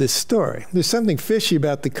about this story. There's something fishy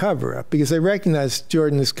about the cover-up, because they recognize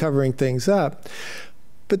Jordan is covering things up.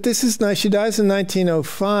 But this is nice. She dies in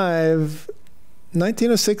 1905.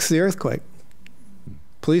 1906, the earthquake.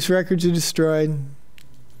 Police records are destroyed.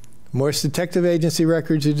 Morse Detective Agency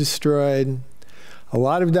records are destroyed. A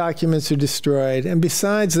lot of documents are destroyed. And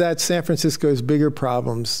besides that, San Francisco has bigger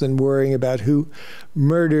problems than worrying about who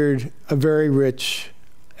murdered a very rich,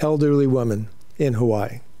 elderly woman in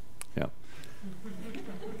Hawaii. Yeah.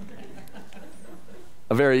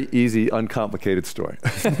 A very easy, uncomplicated story.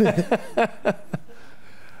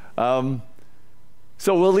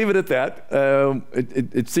 So we'll leave it at that.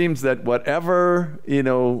 It seems that whatever,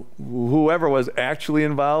 whoever was actually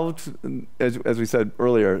involved, as we said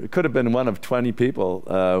earlier, it could have been one of 20 people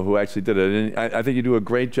who actually did it. And I think you do a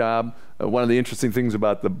great job. One of the interesting things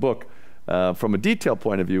about the book, from a detail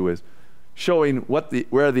point of view, is showing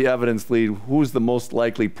where the evidence lead, who's the most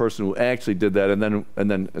likely person who actually did that, and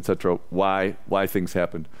then et cetera, why things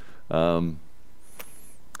happened.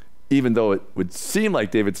 Even though it would seem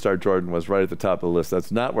like David Starr Jordan was right at the top of the list, that's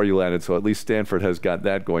not where you landed. So at least Stanford has got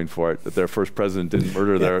that going for it, that their first president didn't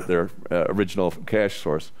murder their original cash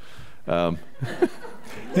source. Yeah,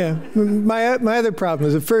 my other problem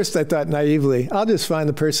is, at first I thought naively, I'll just find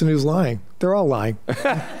the person who's lying. They're all lying.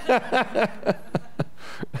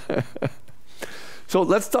 So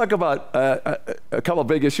let's talk about a couple of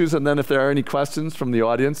big issues, and then if there are any questions from the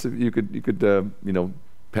audience, you could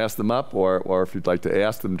pass them up, or if you'd like to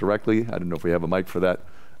ask them directly. I don't know if we have a mic for that,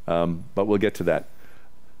 but we'll get to that.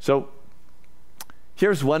 So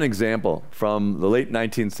here's one example from the late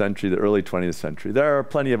 19th century, the early 20th century. There are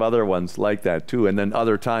plenty of other ones like that too, and then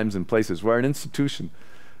other times and places where an institution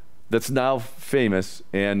that's now famous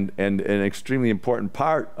and an extremely important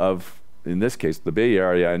part of, in this case, the Bay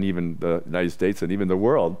Area and even the United States and even the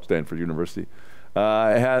world, Stanford University,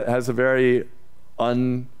 has a very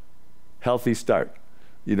unhealthy start.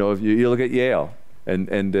 If you look at Yale, and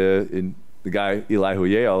the guy, Elihu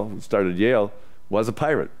Yale, who started Yale, was a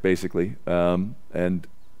pirate, basically. And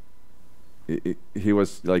he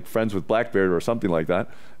was like friends with Blackbeard or something like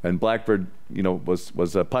that. And Blackbeard,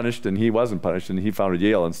 was punished, and he wasn't punished, and he founded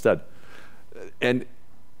Yale instead. And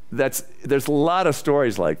there's a lot of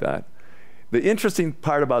stories like that. The interesting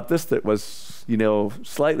part about this that was,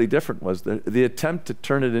 slightly different was the attempt to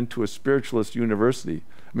turn it into a spiritualist university.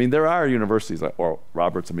 I mean, there are universities like Oral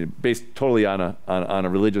Roberts, based totally on a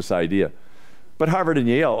religious idea. But Harvard and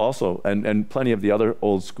Yale also, and plenty of the other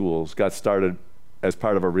old schools, got started as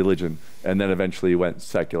part of a religion, and then eventually went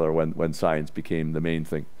secular when science became the main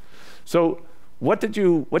thing. So what did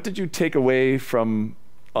you take away from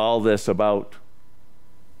all this about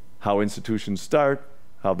how institutions start,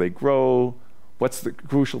 how they grow? What's the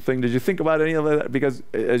crucial thing? Did you think about any of that? Because,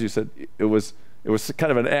 as you said, it was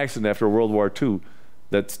kind of an accident after World War II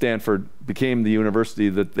that Stanford became the university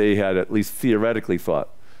that they had at least theoretically thought.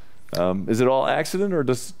 Is it all accident, or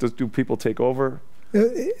do people take over?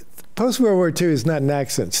 Post-World War II is not an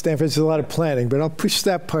accident. Stanford has a lot of planning, but I'll push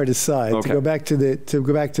that part aside to go back to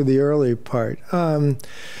the early part.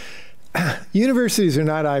 Universities are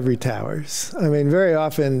not ivory towers. I mean, very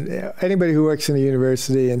often, anybody who works in a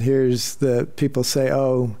university and hears the people say,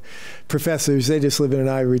 "Oh, professors, they just live in an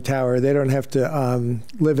ivory tower. They don't have to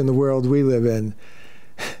live in the world we live in."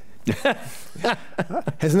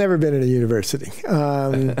 Has never been in a university.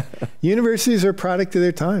 Universities are a product of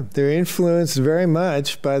their time. They're influenced very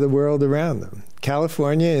much by the world around them.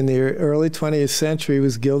 California in the early 20th century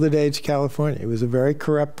was Gilded Age California. It was a very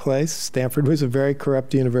corrupt place. Stanford was a very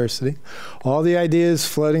corrupt university. All the ideas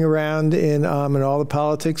floating around and all the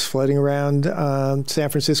politics floating around San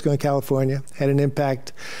Francisco and California had an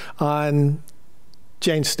impact on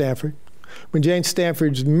Jane Stanford. When Jane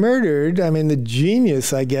Stanford's murdered, the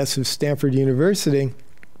genius, I guess, of Stanford University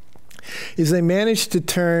is they managed to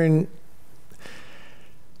turn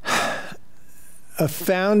a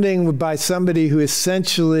founding by somebody who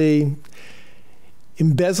essentially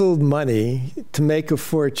embezzled money to make a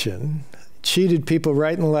fortune, cheated people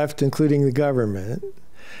right and left, including the government,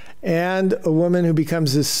 and a woman who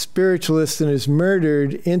becomes a spiritualist and is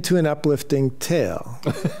murdered into an uplifting tale.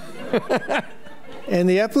 And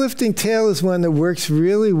the uplifting tale is one that works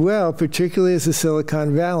really well, particularly as the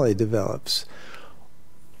Silicon Valley develops.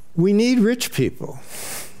 We need rich people.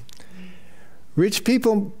 Rich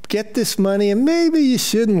people get this money, and maybe you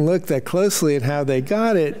shouldn't look that closely at how they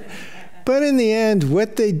got it, But in the end,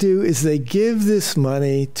 what they do is they give this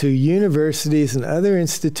money to universities and other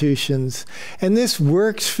institutions, and this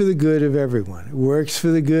works for the good of everyone. It works for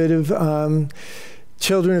the good of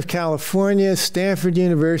children of California. Stanford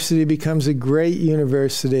University becomes a great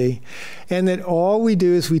university, and that all we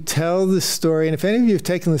do is we tell the story. And if any of you have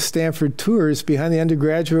taken the Stanford tours behind the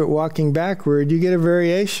undergraduate walking backward, you get a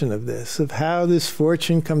variation of this, of how this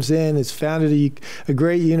fortune comes in, it's founded a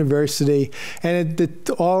great university, and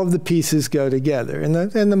all of the pieces go together. And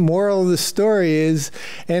the moral of the story is,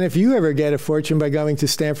 and if you ever get a fortune by going to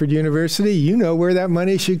Stanford University, you know where that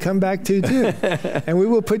money should come back to too. And we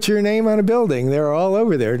will put your name on a building. They're all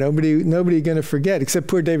over there. Nobody going to forget, except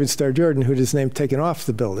poor David Starr Jordan, who had his name taken off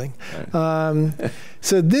the building. Right.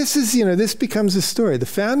 So this is, this becomes a story. The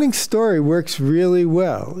founding story works really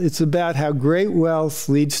well. It's about how great wealth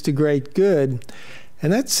leads to great good,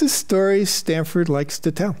 and that's the story Stanford likes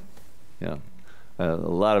to tell. Yeah, a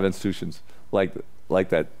lot of institutions like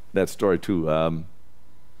that story too.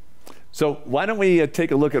 So why don't we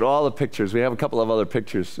take a look at all the pictures? We have a couple of other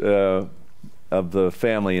pictures of the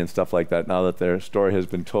family and stuff like that now that their story has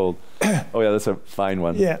been told. Oh yeah, that's a fine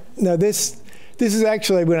one. Yeah, no, this is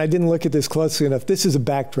actually, when I didn't look at this closely enough, this is a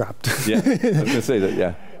backdrop. Yeah, I was going to say that,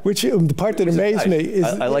 yeah. Which, the part that amazed me is...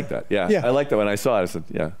 I like that, yeah. I like that when I saw it, I said,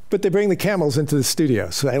 yeah. But they bring the camels into the studio,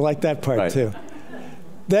 so I like that part too.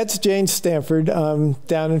 That's Jane Stanford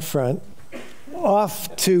down in front.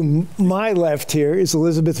 Off to my left here is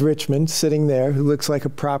Elizabeth Richmond sitting there, who looks like a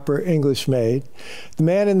proper English maid. The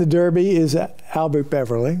man in the derby is Albert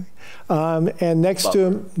Beverly. And next to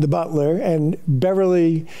him, the butler. And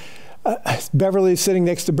Beverly is sitting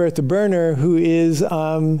next to Bertha Berner, who is,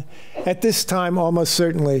 at this time, almost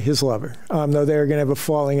certainly his lover, though they're going to have a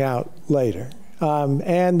falling out later.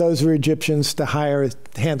 And those were Egyptians to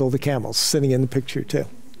handle the camels, sitting in the picture, too.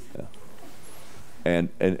 And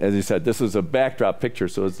as you said, this is a backdrop picture,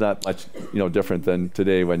 so it's not much different than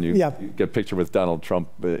today when you get a picture with Donald Trump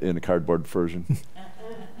in a cardboard version.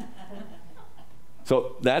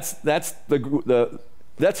 So that's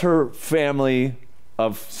her family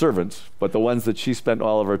of servants, but the ones that she spent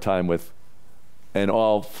all of her time with, and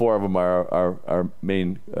all four of them are our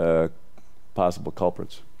main possible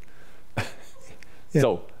culprits.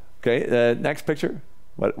 So, okay, next picture.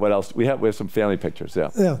 What else? We have some family pictures, yeah.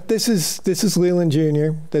 Yeah, this is Leland Jr.,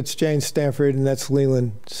 that's Jane Stanford, and that's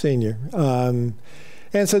Leland Sr.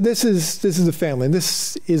 And so this is the family.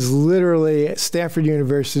 This is literally, Stanford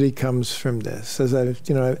University comes from this. As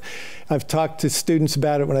I've talked to students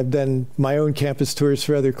about it when I've done my own campus tours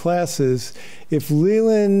for other classes. If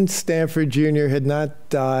Leland Stanford Jr. had not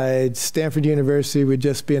died, Stanford University would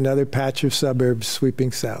just be another patch of suburbs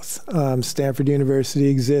sweeping south. Stanford University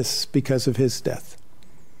exists because of his death.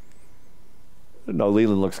 No,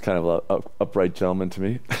 Leland looks kind of an upright gentleman to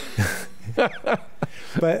me.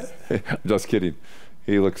 But just kidding.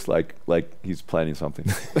 He looks like he's planning something.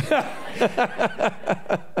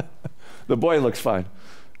 The boy looks fine.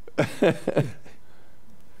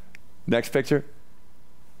 Next picture.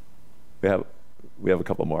 We have a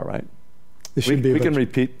couple more, right? We can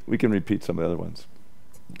repeat some of the other ones.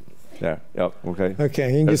 Yeah. Yep. Okay.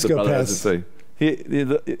 Okay. You can just go past.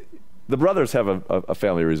 The brothers have a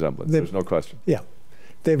family resemblance. There's no question. Yeah.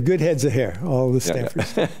 They have good heads of hair, all the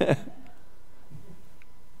Stanfords. Yeah.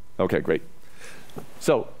 Okay, great.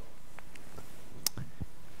 So,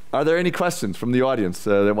 are there any questions from the audience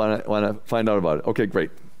that want to find out about it? Okay,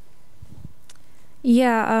 great.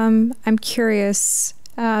 Yeah, I'm curious.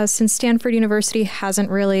 Since Stanford University hasn't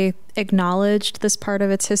really acknowledged this part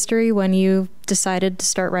of its history, when you decided to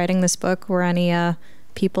start writing this book, were any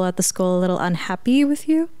people at the school a little unhappy with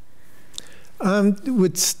you? I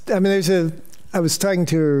was talking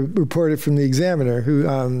to a reporter from the Examiner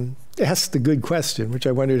who asked a good question, which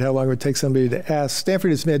I wondered how long it would take somebody to ask.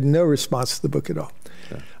 Stanford has made no response to the book at all.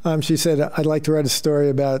 Sure. She said, I'd like to write a story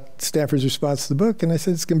about Stanford's response to the book. And I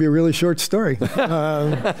said, it's going to be a really short story.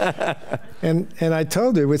 And I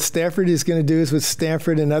told her what Stanford is going to do is what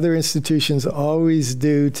Stanford and other institutions always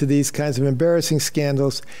do to these kinds of embarrassing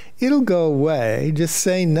scandals. It'll go away. Just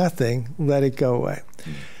say nothing. Let it go away.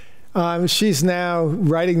 She's now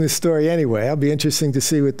writing the story anyway. It'll be interesting to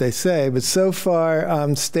see what they say. But so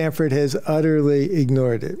far, Stanford has utterly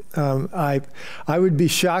ignored it. I would be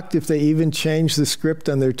shocked if they even changed the script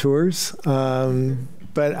on their tours.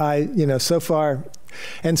 But so far,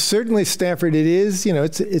 and certainly Stanford, it is,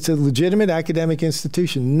 it's a legitimate academic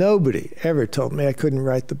institution. Nobody ever told me I couldn't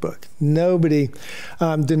write the book. Nobody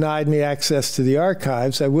denied me access to the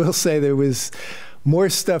archives. I will say there was more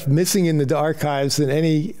stuff missing in the archives than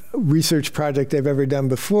any research project I've ever done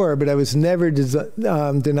before, but I was never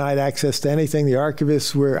denied access to anything. The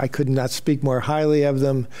archivists I could not speak more highly of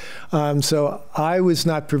them. So I was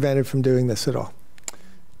not prevented from doing this at all.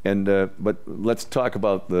 And but let's talk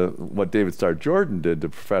about what David Starr Jordan did to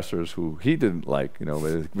professors who he didn't like,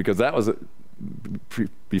 because that was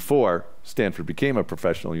before Stanford became a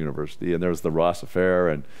professional university, and there was the Ross affair,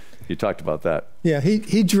 and you talked about that. Yeah,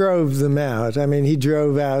 he drove them out. I mean, he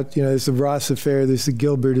drove out, there's the Ross affair, there's the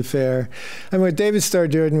Gilbert affair. I mean, what David Starr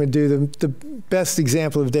Jordan would do, the best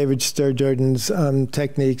example of David Starr Jordan's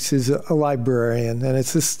techniques is a librarian, and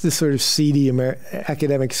it's this sort of seedy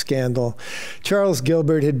academic scandal. Charles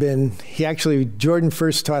Gilbert Jordan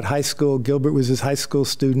first taught high school. Gilbert was his high school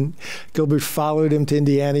student. Gilbert followed him to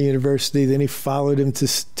Indiana University, then he followed him to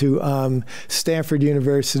Stanford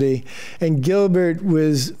University, and Gilbert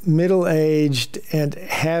was middle-aged and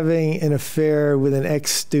having an affair with an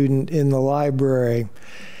ex-student in the library.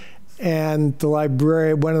 And one of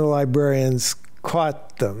the librarians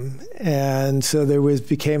caught them. And so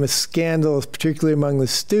became a scandal, particularly among the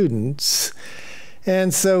students.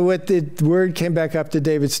 And so word came back up to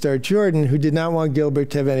David Starr Jordan, who did not want Gilbert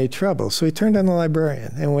to have any trouble. So he turned on the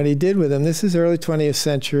librarian. And what he did with him, this is early 20th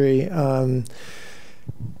century,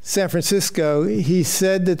 San Francisco, he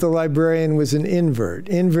said that the librarian was an invert.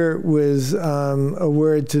 Invert was a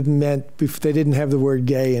word meant they didn't have the word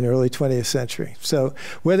gay in early 20th century. So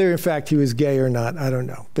whether in fact he was gay or not, I don't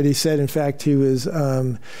know. But he said in fact he was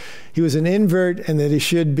an invert, and that he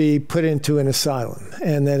should be put into an asylum,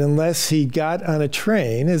 and that unless he got on a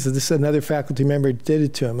train, as this another faculty member did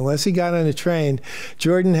it to him, unless he got on a train,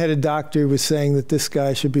 Jordan had a doctor who was saying that this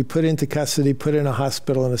guy should be put into custody, put in a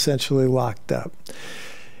hospital, and essentially locked up.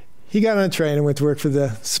 He got on a train and went to work for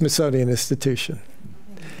the Smithsonian Institution.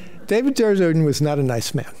 David Starr Jordan was not a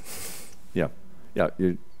nice man. Yeah.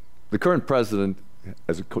 The current president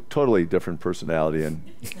has a totally different personality, and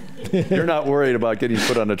you're not worried about getting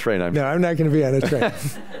put on a train. No, I'm not going to be on a train.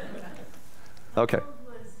 Okay. How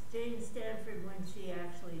old was Jane Stanford when she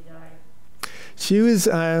actually died? She was,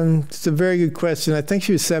 it's a very good question. I think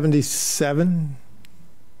she was 77.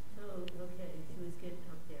 Oh, okay. She was getting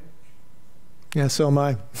up there. Yeah, so am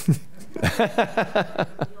I.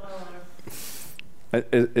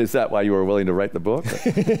 Is that why you were willing to write the book?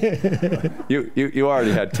 You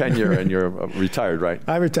already had tenure and you're retired, right?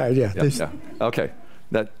 I retired, yeah. Yeah. Okay,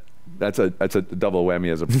 that's a double whammy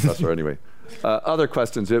as a professor anyway. Other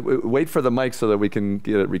questions? Wait for the mic so that we can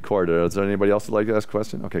get it recorded. Is there anybody else who'd like to ask a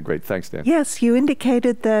question? Okay, great. Thanks, Dan. Yes, you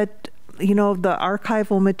indicated that the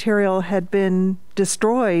archival material had been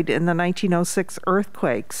destroyed in the 1906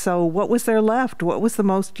 earthquake. So what was there left? What was the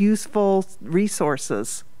most useful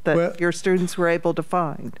resources that your students were able to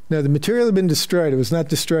find? No, the material had been destroyed. It was not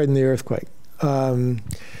destroyed in the earthquake.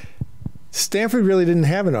 Stanford really didn't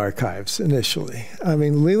have an archives initially. I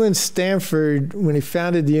mean, Leland Stanford, when he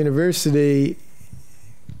founded the university,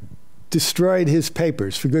 destroyed his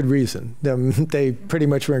papers for good reason. They pretty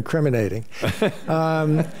much were incriminating.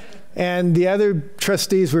 And the other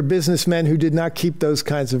trustees were businessmen who did not keep those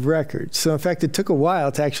kinds of records. So in fact, it took a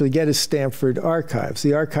while to actually get his Stanford archives.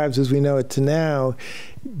 The archives, as we know it to now,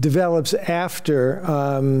 develops after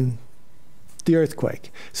the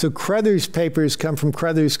earthquake. So Crothers' papers come from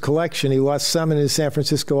Crothers' collection. He lost some in his San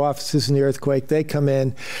Francisco offices in the earthquake. They come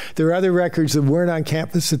in. There are other records that weren't on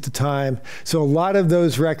campus at the time. So a lot of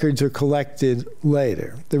those records are collected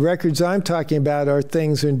later. The records I'm talking about are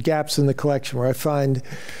things and gaps in the collection where I find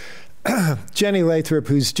Jenny Lathrop,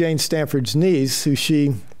 who's Jane Stanford's niece,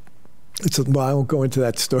 well, I won't go into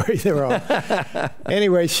that story. They're all.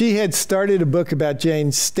 Anyway, she had started a book about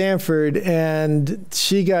Jane Stanford, and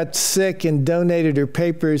she got sick and donated her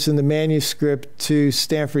papers and the manuscript to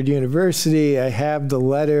Stanford University. I have the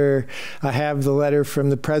letter from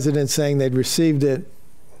the president saying they'd received it.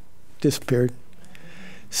 Disappeared.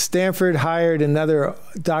 Stanford hired another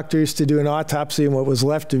doctors to do an autopsy on what was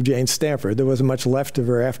left of Jane Stanford. There wasn't much left of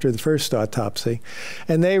her after the first autopsy.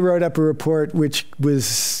 And they wrote up a report which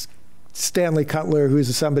was Stanley Cutler,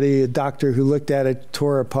 who's a doctor who looked at it,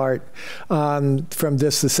 tore apart from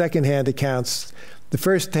the second-hand accounts. The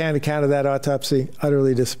first-hand account of that autopsy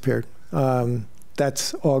utterly disappeared.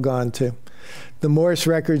 That's all gone too. The Morse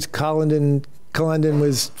records, Collenden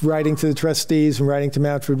was writing to the trustees and writing to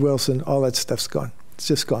Mountford Wilson. All that stuff's gone. It's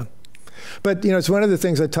just gone. But it's one of the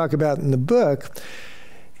things I talk about in the book.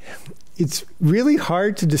 It's really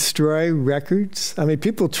hard to destroy records. I mean,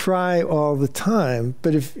 people try all the time,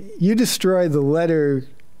 but if you destroy the letter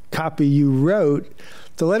copy you wrote,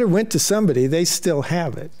 the letter went to somebody, they still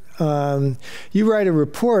have it. You write a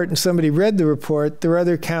report and somebody read the report, there are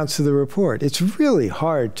other counts of the report. It's really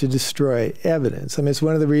hard to destroy evidence. I mean, it's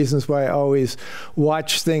one of the reasons why I always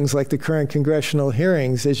watch things like the current congressional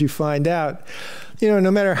hearings, as you find out, you know,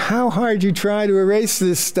 no matter how hard you try to erase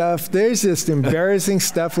this stuff, there's just embarrassing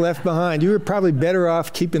stuff left behind. You were probably better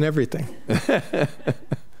off keeping everything.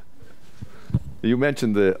 You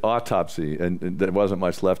mentioned the autopsy, and there wasn't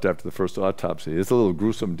much left after the first autopsy. It's a little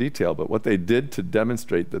gruesome detail, but what they did to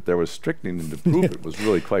demonstrate that there was strychnine and to prove it was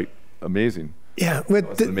really quite amazing. Yeah,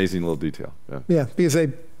 it's an amazing little detail. Yeah, because they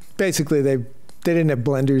didn't have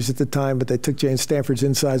blenders at the time, but they took Jane Stanford's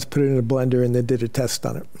insides, put it in a blender, and they did a test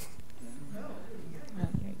on it.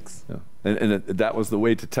 Yeah. And that was the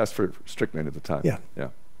way to test for strychnine at the time. Yeah. Yeah.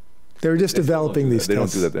 They were just developing these tests. They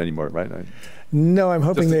don't do that anymore, right? No, I'm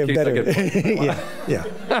hoping they have better. Yeah.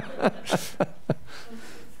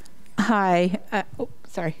 Hi.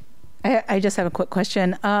 Sorry. I just have a quick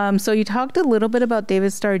question. So you talked a little bit about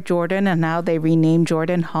David Starr Jordan and how they renamed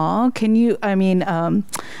Jordan Hall. Can you, and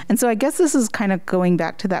so I guess this is kind of going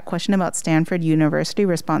back to that question about Stanford University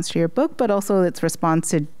response to your book, but also its response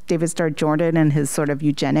to David Starr Jordan and his sort of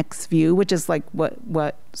eugenics view, which is like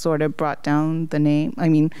what sort of brought down the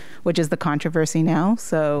name, which is the controversy now.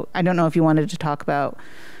 So I don't know if you wanted to talk about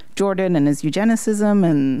Jordan and his eugenicism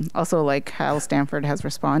and also like how Stanford has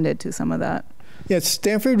responded to some of that. Yeah,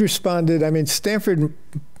 Stanford responded. I mean, Stanford,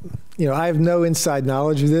 you know, I have no inside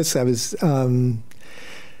knowledge of this. I was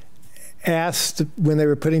asked when they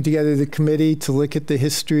were putting together the committee to look at the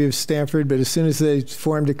history of Stanford, but as soon as they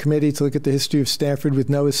formed a committee to look at the history of Stanford with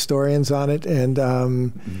no historians on it and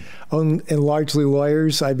largely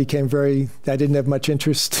lawyers, I didn't have much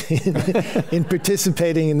interest in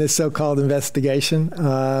participating in this so-called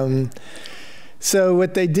investigation. So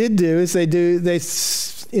what they did do is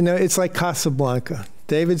you know, it's like Casablanca.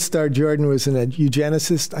 David Starr Jordan was a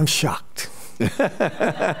eugenicist. I'm shocked.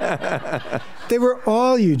 They were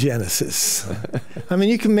all eugenicists. I mean,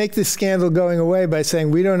 you can make this scandal going away by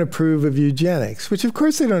saying we don't approve of eugenics, which of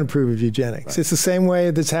course they don't approve of eugenics. Right. It's the same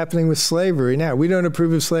way that's happening with slavery now. We don't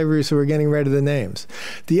approve of slavery, so we're getting rid of the names.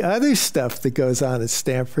 The other stuff that goes on at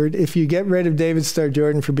Stanford, if you get rid of David Starr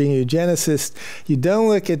Jordan for being a eugenicist, you don't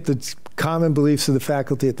look at the common beliefs of the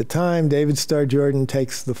faculty at the time. David Starr Jordan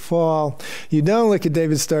takes the fall. You don't look at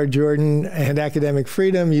David Starr Jordan and academic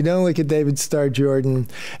freedom. You don't look at David Starr Jordan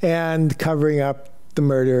and covering up the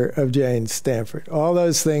murder of Jane Stanford. All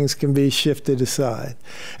those things can be shifted aside.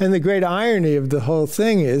 And the great irony of the whole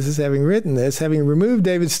thing is having written this, having removed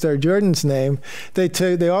David Starr Jordan's name,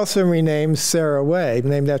 they also renamed Sarah Way,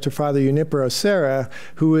 named after Father Junipero Serra,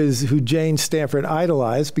 who Jane Stanford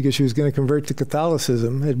idolized because she was going to convert to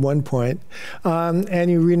Catholicism at one point, and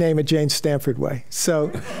you rename it Jane Stanford Way.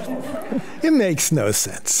 So it makes no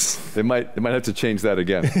sense. They might have to change that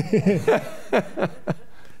again.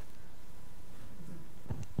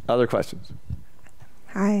 Other questions?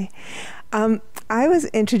 Hi. I was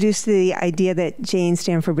introduced to the idea that Jane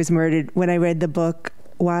Stanford was murdered when I read the book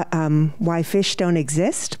Why Fish Don't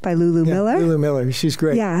Exist by Lulu Miller. Lulu Miller, she's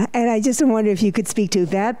great. Yeah, and I just wonder if you could speak to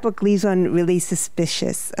that book. Leaves one really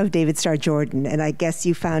suspicious of David Starr Jordan, and I guess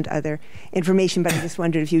you found other information, but I just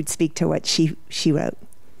wondered if you'd speak to what she wrote.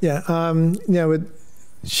 Yeah,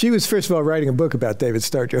 she was, first of all, writing a book about David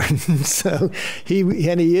Starr Jordan, so he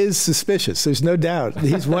is suspicious. There's no doubt.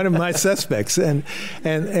 He's one of my suspects, and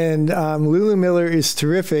Lulu Miller is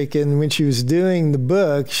terrific. And when she was doing the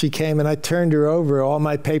book, she came and I turned her over all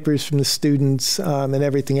my papers from the students and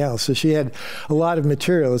everything else. So she had a lot of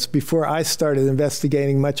materials before I started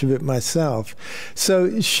investigating much of it myself.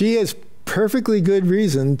 So she has perfectly good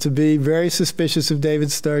reason to be very suspicious of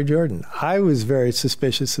David Starr Jordan. I was very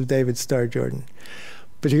suspicious of David Starr Jordan.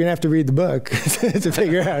 But you're going to have to read the book to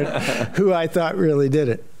figure out who I thought really did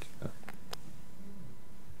it.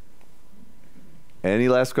 Any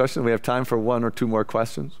last questions? We have time for one or two more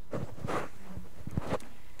questions.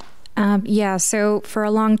 Yeah, so for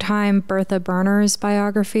a long time, Bertha Berner's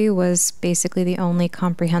biography was basically the only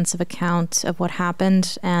comprehensive account of what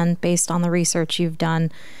happened. And based on the research you've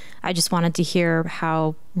done, I just wanted to hear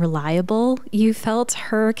how reliable you felt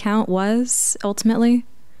her account was ultimately.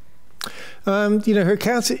 Her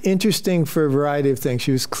account's interesting for a variety of things.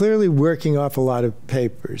 She was clearly working off a lot of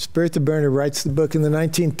papers. Bertha Berner writes the book in the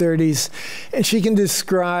 1930s, and she can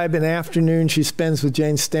describe an afternoon she spends with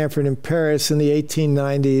Jane Stanford in Paris in the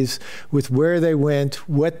 1890s with where they went,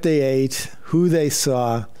 what they ate, who they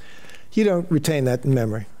saw. You don't retain that in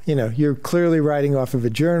memory. You're clearly writing off of a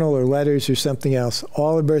journal or letters or something else.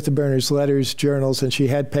 All of Bertha Berner's letters, journals, and she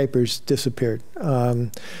had papers disappeared at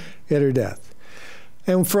her death.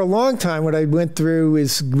 And for a long time, what I went through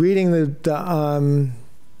is reading the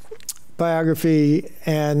biography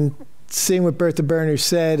and seeing what Bertha Berner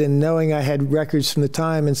said and knowing I had records from the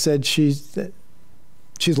time and said she's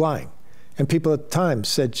lying. And people at the time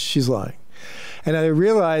said she's lying. And I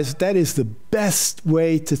realized that is the best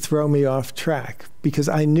way to throw me off track, because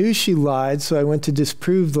I knew she lied, so I went to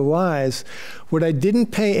disprove the lies. What I didn't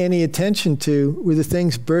pay any attention to were the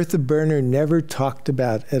things Bertha Berner never talked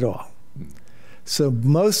about at all. So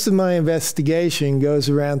most of my investigation goes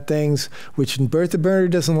around things which Bertha Berner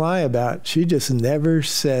doesn't lie about. She just never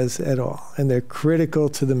says at all, and they're critical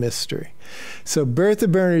to the mystery. So Bertha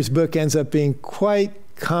Berner's book ends up being quite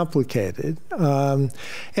complicated. And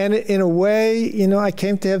in a way, you know, I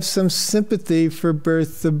came to have some sympathy for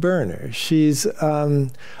Bertha Berner. She's a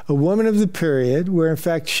woman of the period where, in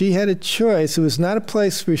fact, she had a choice. It was not a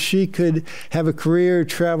place where she could have a career,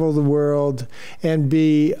 travel the world, and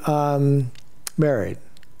be married,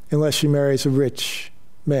 unless she marries a rich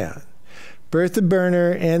man. Bertha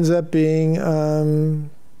Berner ends up being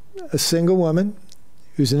a single woman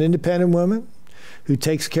who's an independent woman, who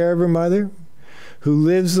takes care of her mother, who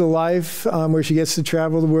lives a life where she gets to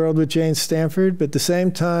travel the world with Jane Stanford, but at the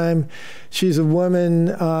same time, she's a woman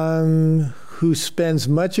who spends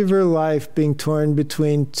much of her life being torn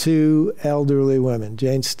between two elderly women,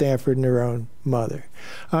 Jane Stanford and her own mother.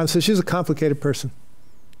 So she's a complicated person.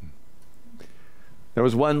 There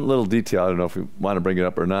was one little detail, I don't know if you want to bring it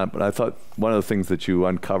up or not, but I thought one of the things that you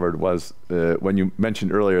uncovered was when you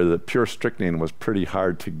mentioned earlier that pure strychnine was pretty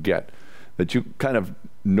hard to get, that you kind of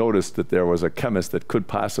noticed that there was a chemist that could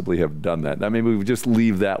possibly have done that. I mean, we would just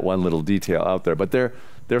leave that one little detail out there, but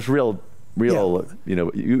there's real, you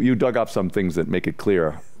know, you dug up some things that make it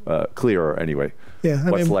clearer anyway. Yeah,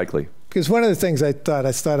 what's likely. Because one of the things I thought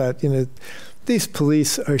out, you know, these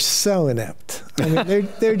police are so inept. I mean,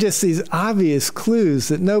 they're just these obvious clues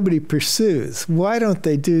that nobody pursues. Why don't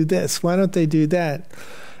they do this? Why don't they do that?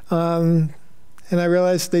 And I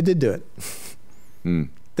realized they did do it. Mm.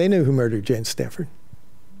 They knew who murdered Jane Stanford.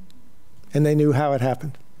 And they knew how it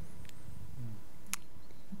happened.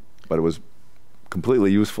 But it was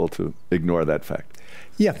completely useful to ignore that fact.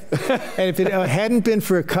 Yeah. And if it hadn't been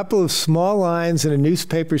for a couple of small lines in a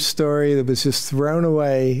newspaper story that was just thrown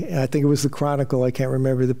away, I think it was the Chronicle, I can't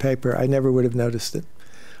remember the paper, I never would have noticed it.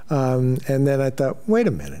 And then I thought, wait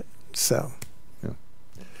a minute. So. Yeah.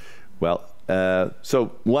 Well,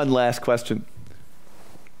 so one last question.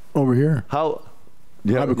 Over here.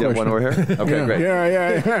 You have one over here? Okay, yeah. great.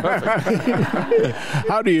 Yeah.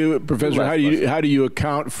 How do you, Professor, how do you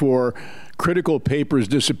account for critical papers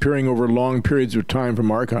disappearing over long periods of time from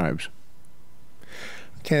archives?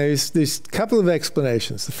 Okay, there's a couple of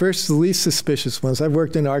explanations. The first, the least suspicious ones. I've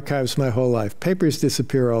worked in archives my whole life. Papers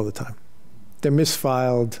disappear all the time. They're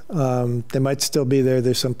misfiled. They might still be there.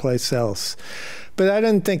 They're someplace else. But I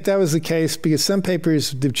didn't think that was the case because some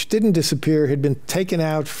papers which didn't disappear had been taken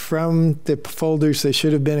out from the folders they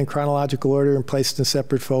should have been in chronological order and placed in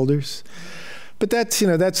separate folders. But that's, you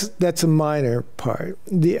know, that's a minor part.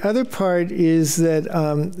 The other part is that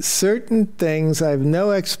certain things I have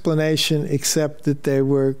no explanation except that they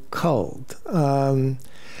were culled.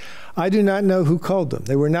 I do not know who culled them.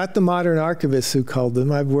 They were not the modern archivists who culled them.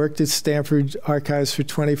 I've worked at Stanford archives for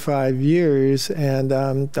 25 years, and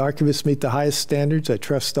the archivists meet the highest standards. I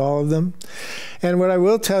trust all of them. And what I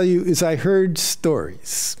will tell you is I heard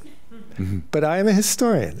stories. But I am a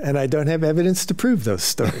historian, and I don't have evidence to prove those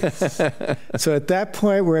stories. So at that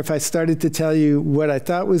point, where if I started to tell you what I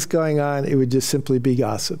thought was going on, it would just simply be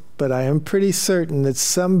gossip. But I am pretty certain that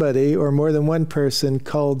somebody, or more than one person,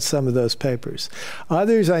 culled some of those papers.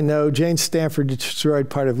 Others I know, Jane Stanford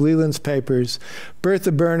destroyed part of Leland's papers.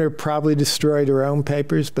 Bertha Berner probably destroyed her own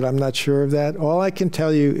papers, but I'm not sure of that. All I can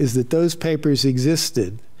tell you is that those papers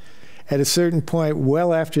existed at a certain point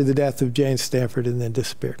well after the death of Jane Stanford and then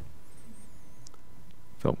disappeared.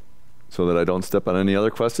 So that I don't step on any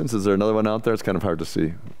other questions, is there another one out there? It's kind of hard to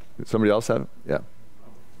see. Somebody else have it? Yeah.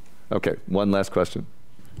 Okay, one last question.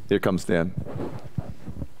 Here comes Dan.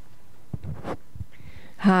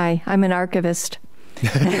 Hi, I'm an archivist.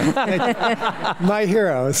 My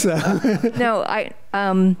hero. So. No,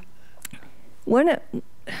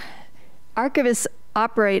 archivists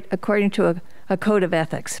operate according to a code of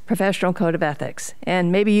ethics, professional code of ethics,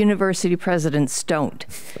 and maybe university presidents don't.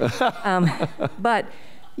 But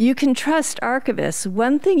you can trust archivists.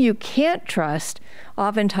 One thing you can't trust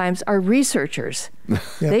oftentimes are researchers. Yeah.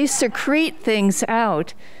 They secrete things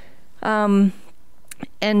out. And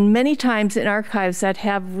many times in archives that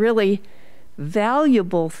have really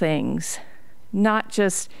valuable things, not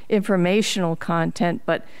just informational content,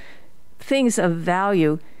 but things of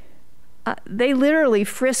value, they literally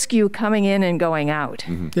frisk you coming in and going out.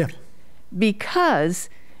 Yeah. Because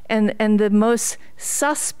And the most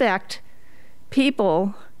suspect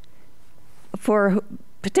people for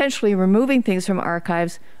potentially removing things from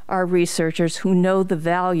archives are researchers who know the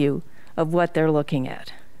value of what they're looking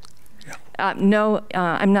at. No,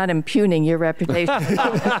 I'm not impugning your reputation. You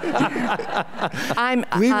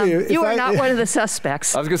are not one of the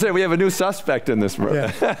suspects. I was going to say, we have a new suspect in this room.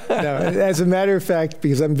 Yeah. No, as a matter of fact,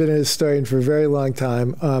 because I've been a historian for a very long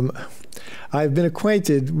time, I've been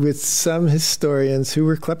acquainted with some historians who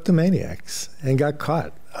were kleptomaniacs and got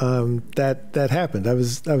caught. That happened. I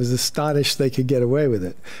was astonished they could get away with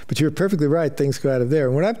it. But you're perfectly right, things go out of there.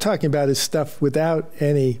 And what I'm talking about is stuff without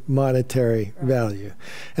any monetary value.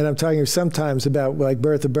 And I'm talking sometimes about like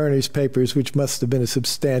Bertha Berner's papers, which must have been a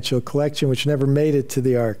substantial collection, which never made it to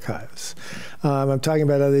the archives. I'm talking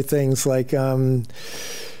about other things like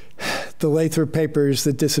the Lathrop papers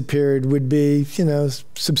that disappeared would be, you know,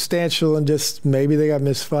 substantial and just maybe they got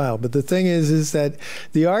misfiled. But the thing is that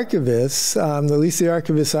the archivists, at least the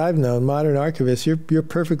archivists I've known, modern archivists, you're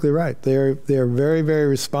perfectly right. They're very, very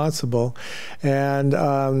responsible. And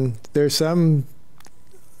there's some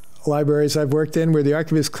libraries I've worked in where the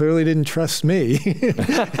archivist clearly didn't trust me.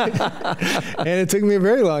 And it took me a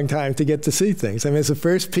very long time to get to see things. I mean, it's the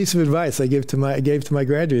first piece of advice I gave to my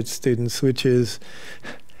graduate students, which is,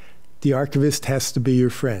 the archivist has to be your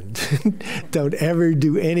friend. Don't ever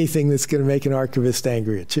do anything that's going to make an archivist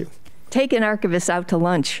angry at you. Take an archivist out to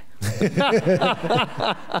lunch.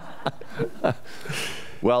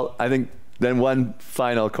 Well, I think then one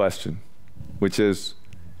final question, which is,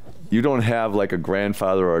 you don't have like a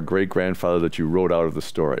grandfather or a great-grandfather that you wrote out of the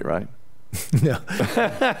story, right? No.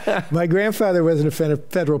 My grandfather was in a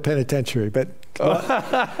federal penitentiary, but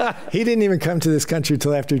he didn't even come to this country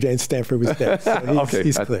until after Jane Stanford was dead. So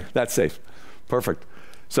he's clear. That's safe. Perfect.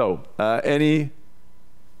 So any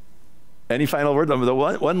final word? The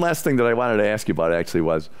one last thing that I wanted to ask you about actually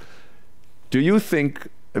was, do you think,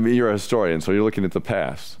 I mean, you're a historian, so you're looking at the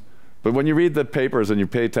past, but when you read the papers and you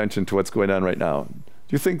pay attention to what's going on right now,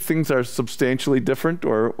 do you think things are substantially different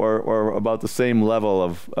or about the same level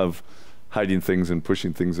of hiding things and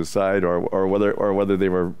pushing things aside, or whether they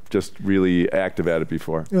were just really active at it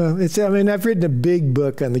before? Well, I mean, I've written a big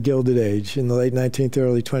book on the Gilded Age in the late 19th,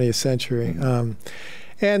 early 20th century.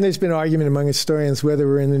 And there's been argument among historians whether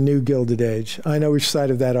we're in the new Gilded Age. I know which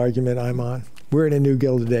side of that argument I'm on. We're in a new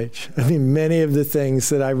Gilded Age. I mean, many of the things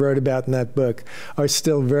that I wrote about in that book are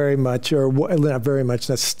still very much, or not very much,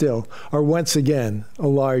 not still, are once again a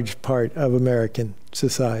large part of American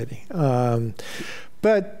society.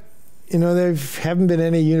 But you know, there haven't been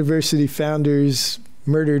any university founders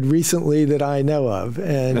murdered recently that I know of.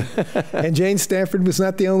 And Jane Stanford was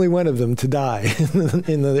not the only one of them to die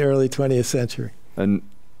in the early 20th century. And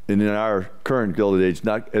in our current Gilded Age,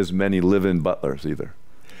 not as many live-in butlers either.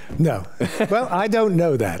 No. Well, I don't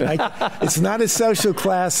know that. It's not a social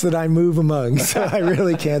class that I move among, so I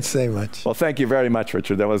really can't say much. Well, thank you very much,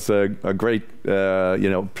 Richard. That was a great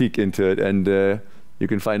peek into it. And you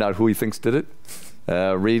can find out who he thinks did it.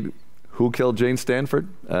 Read Who Killed Jane Stanford?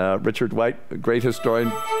 Richard White, a great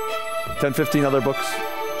historian, 10, 15 other books.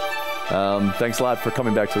 Thanks a lot for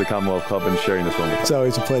coming back to the Commonwealth Club and sharing this one with us. It's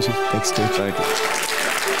always a pleasure. Thanks, George. Thank you.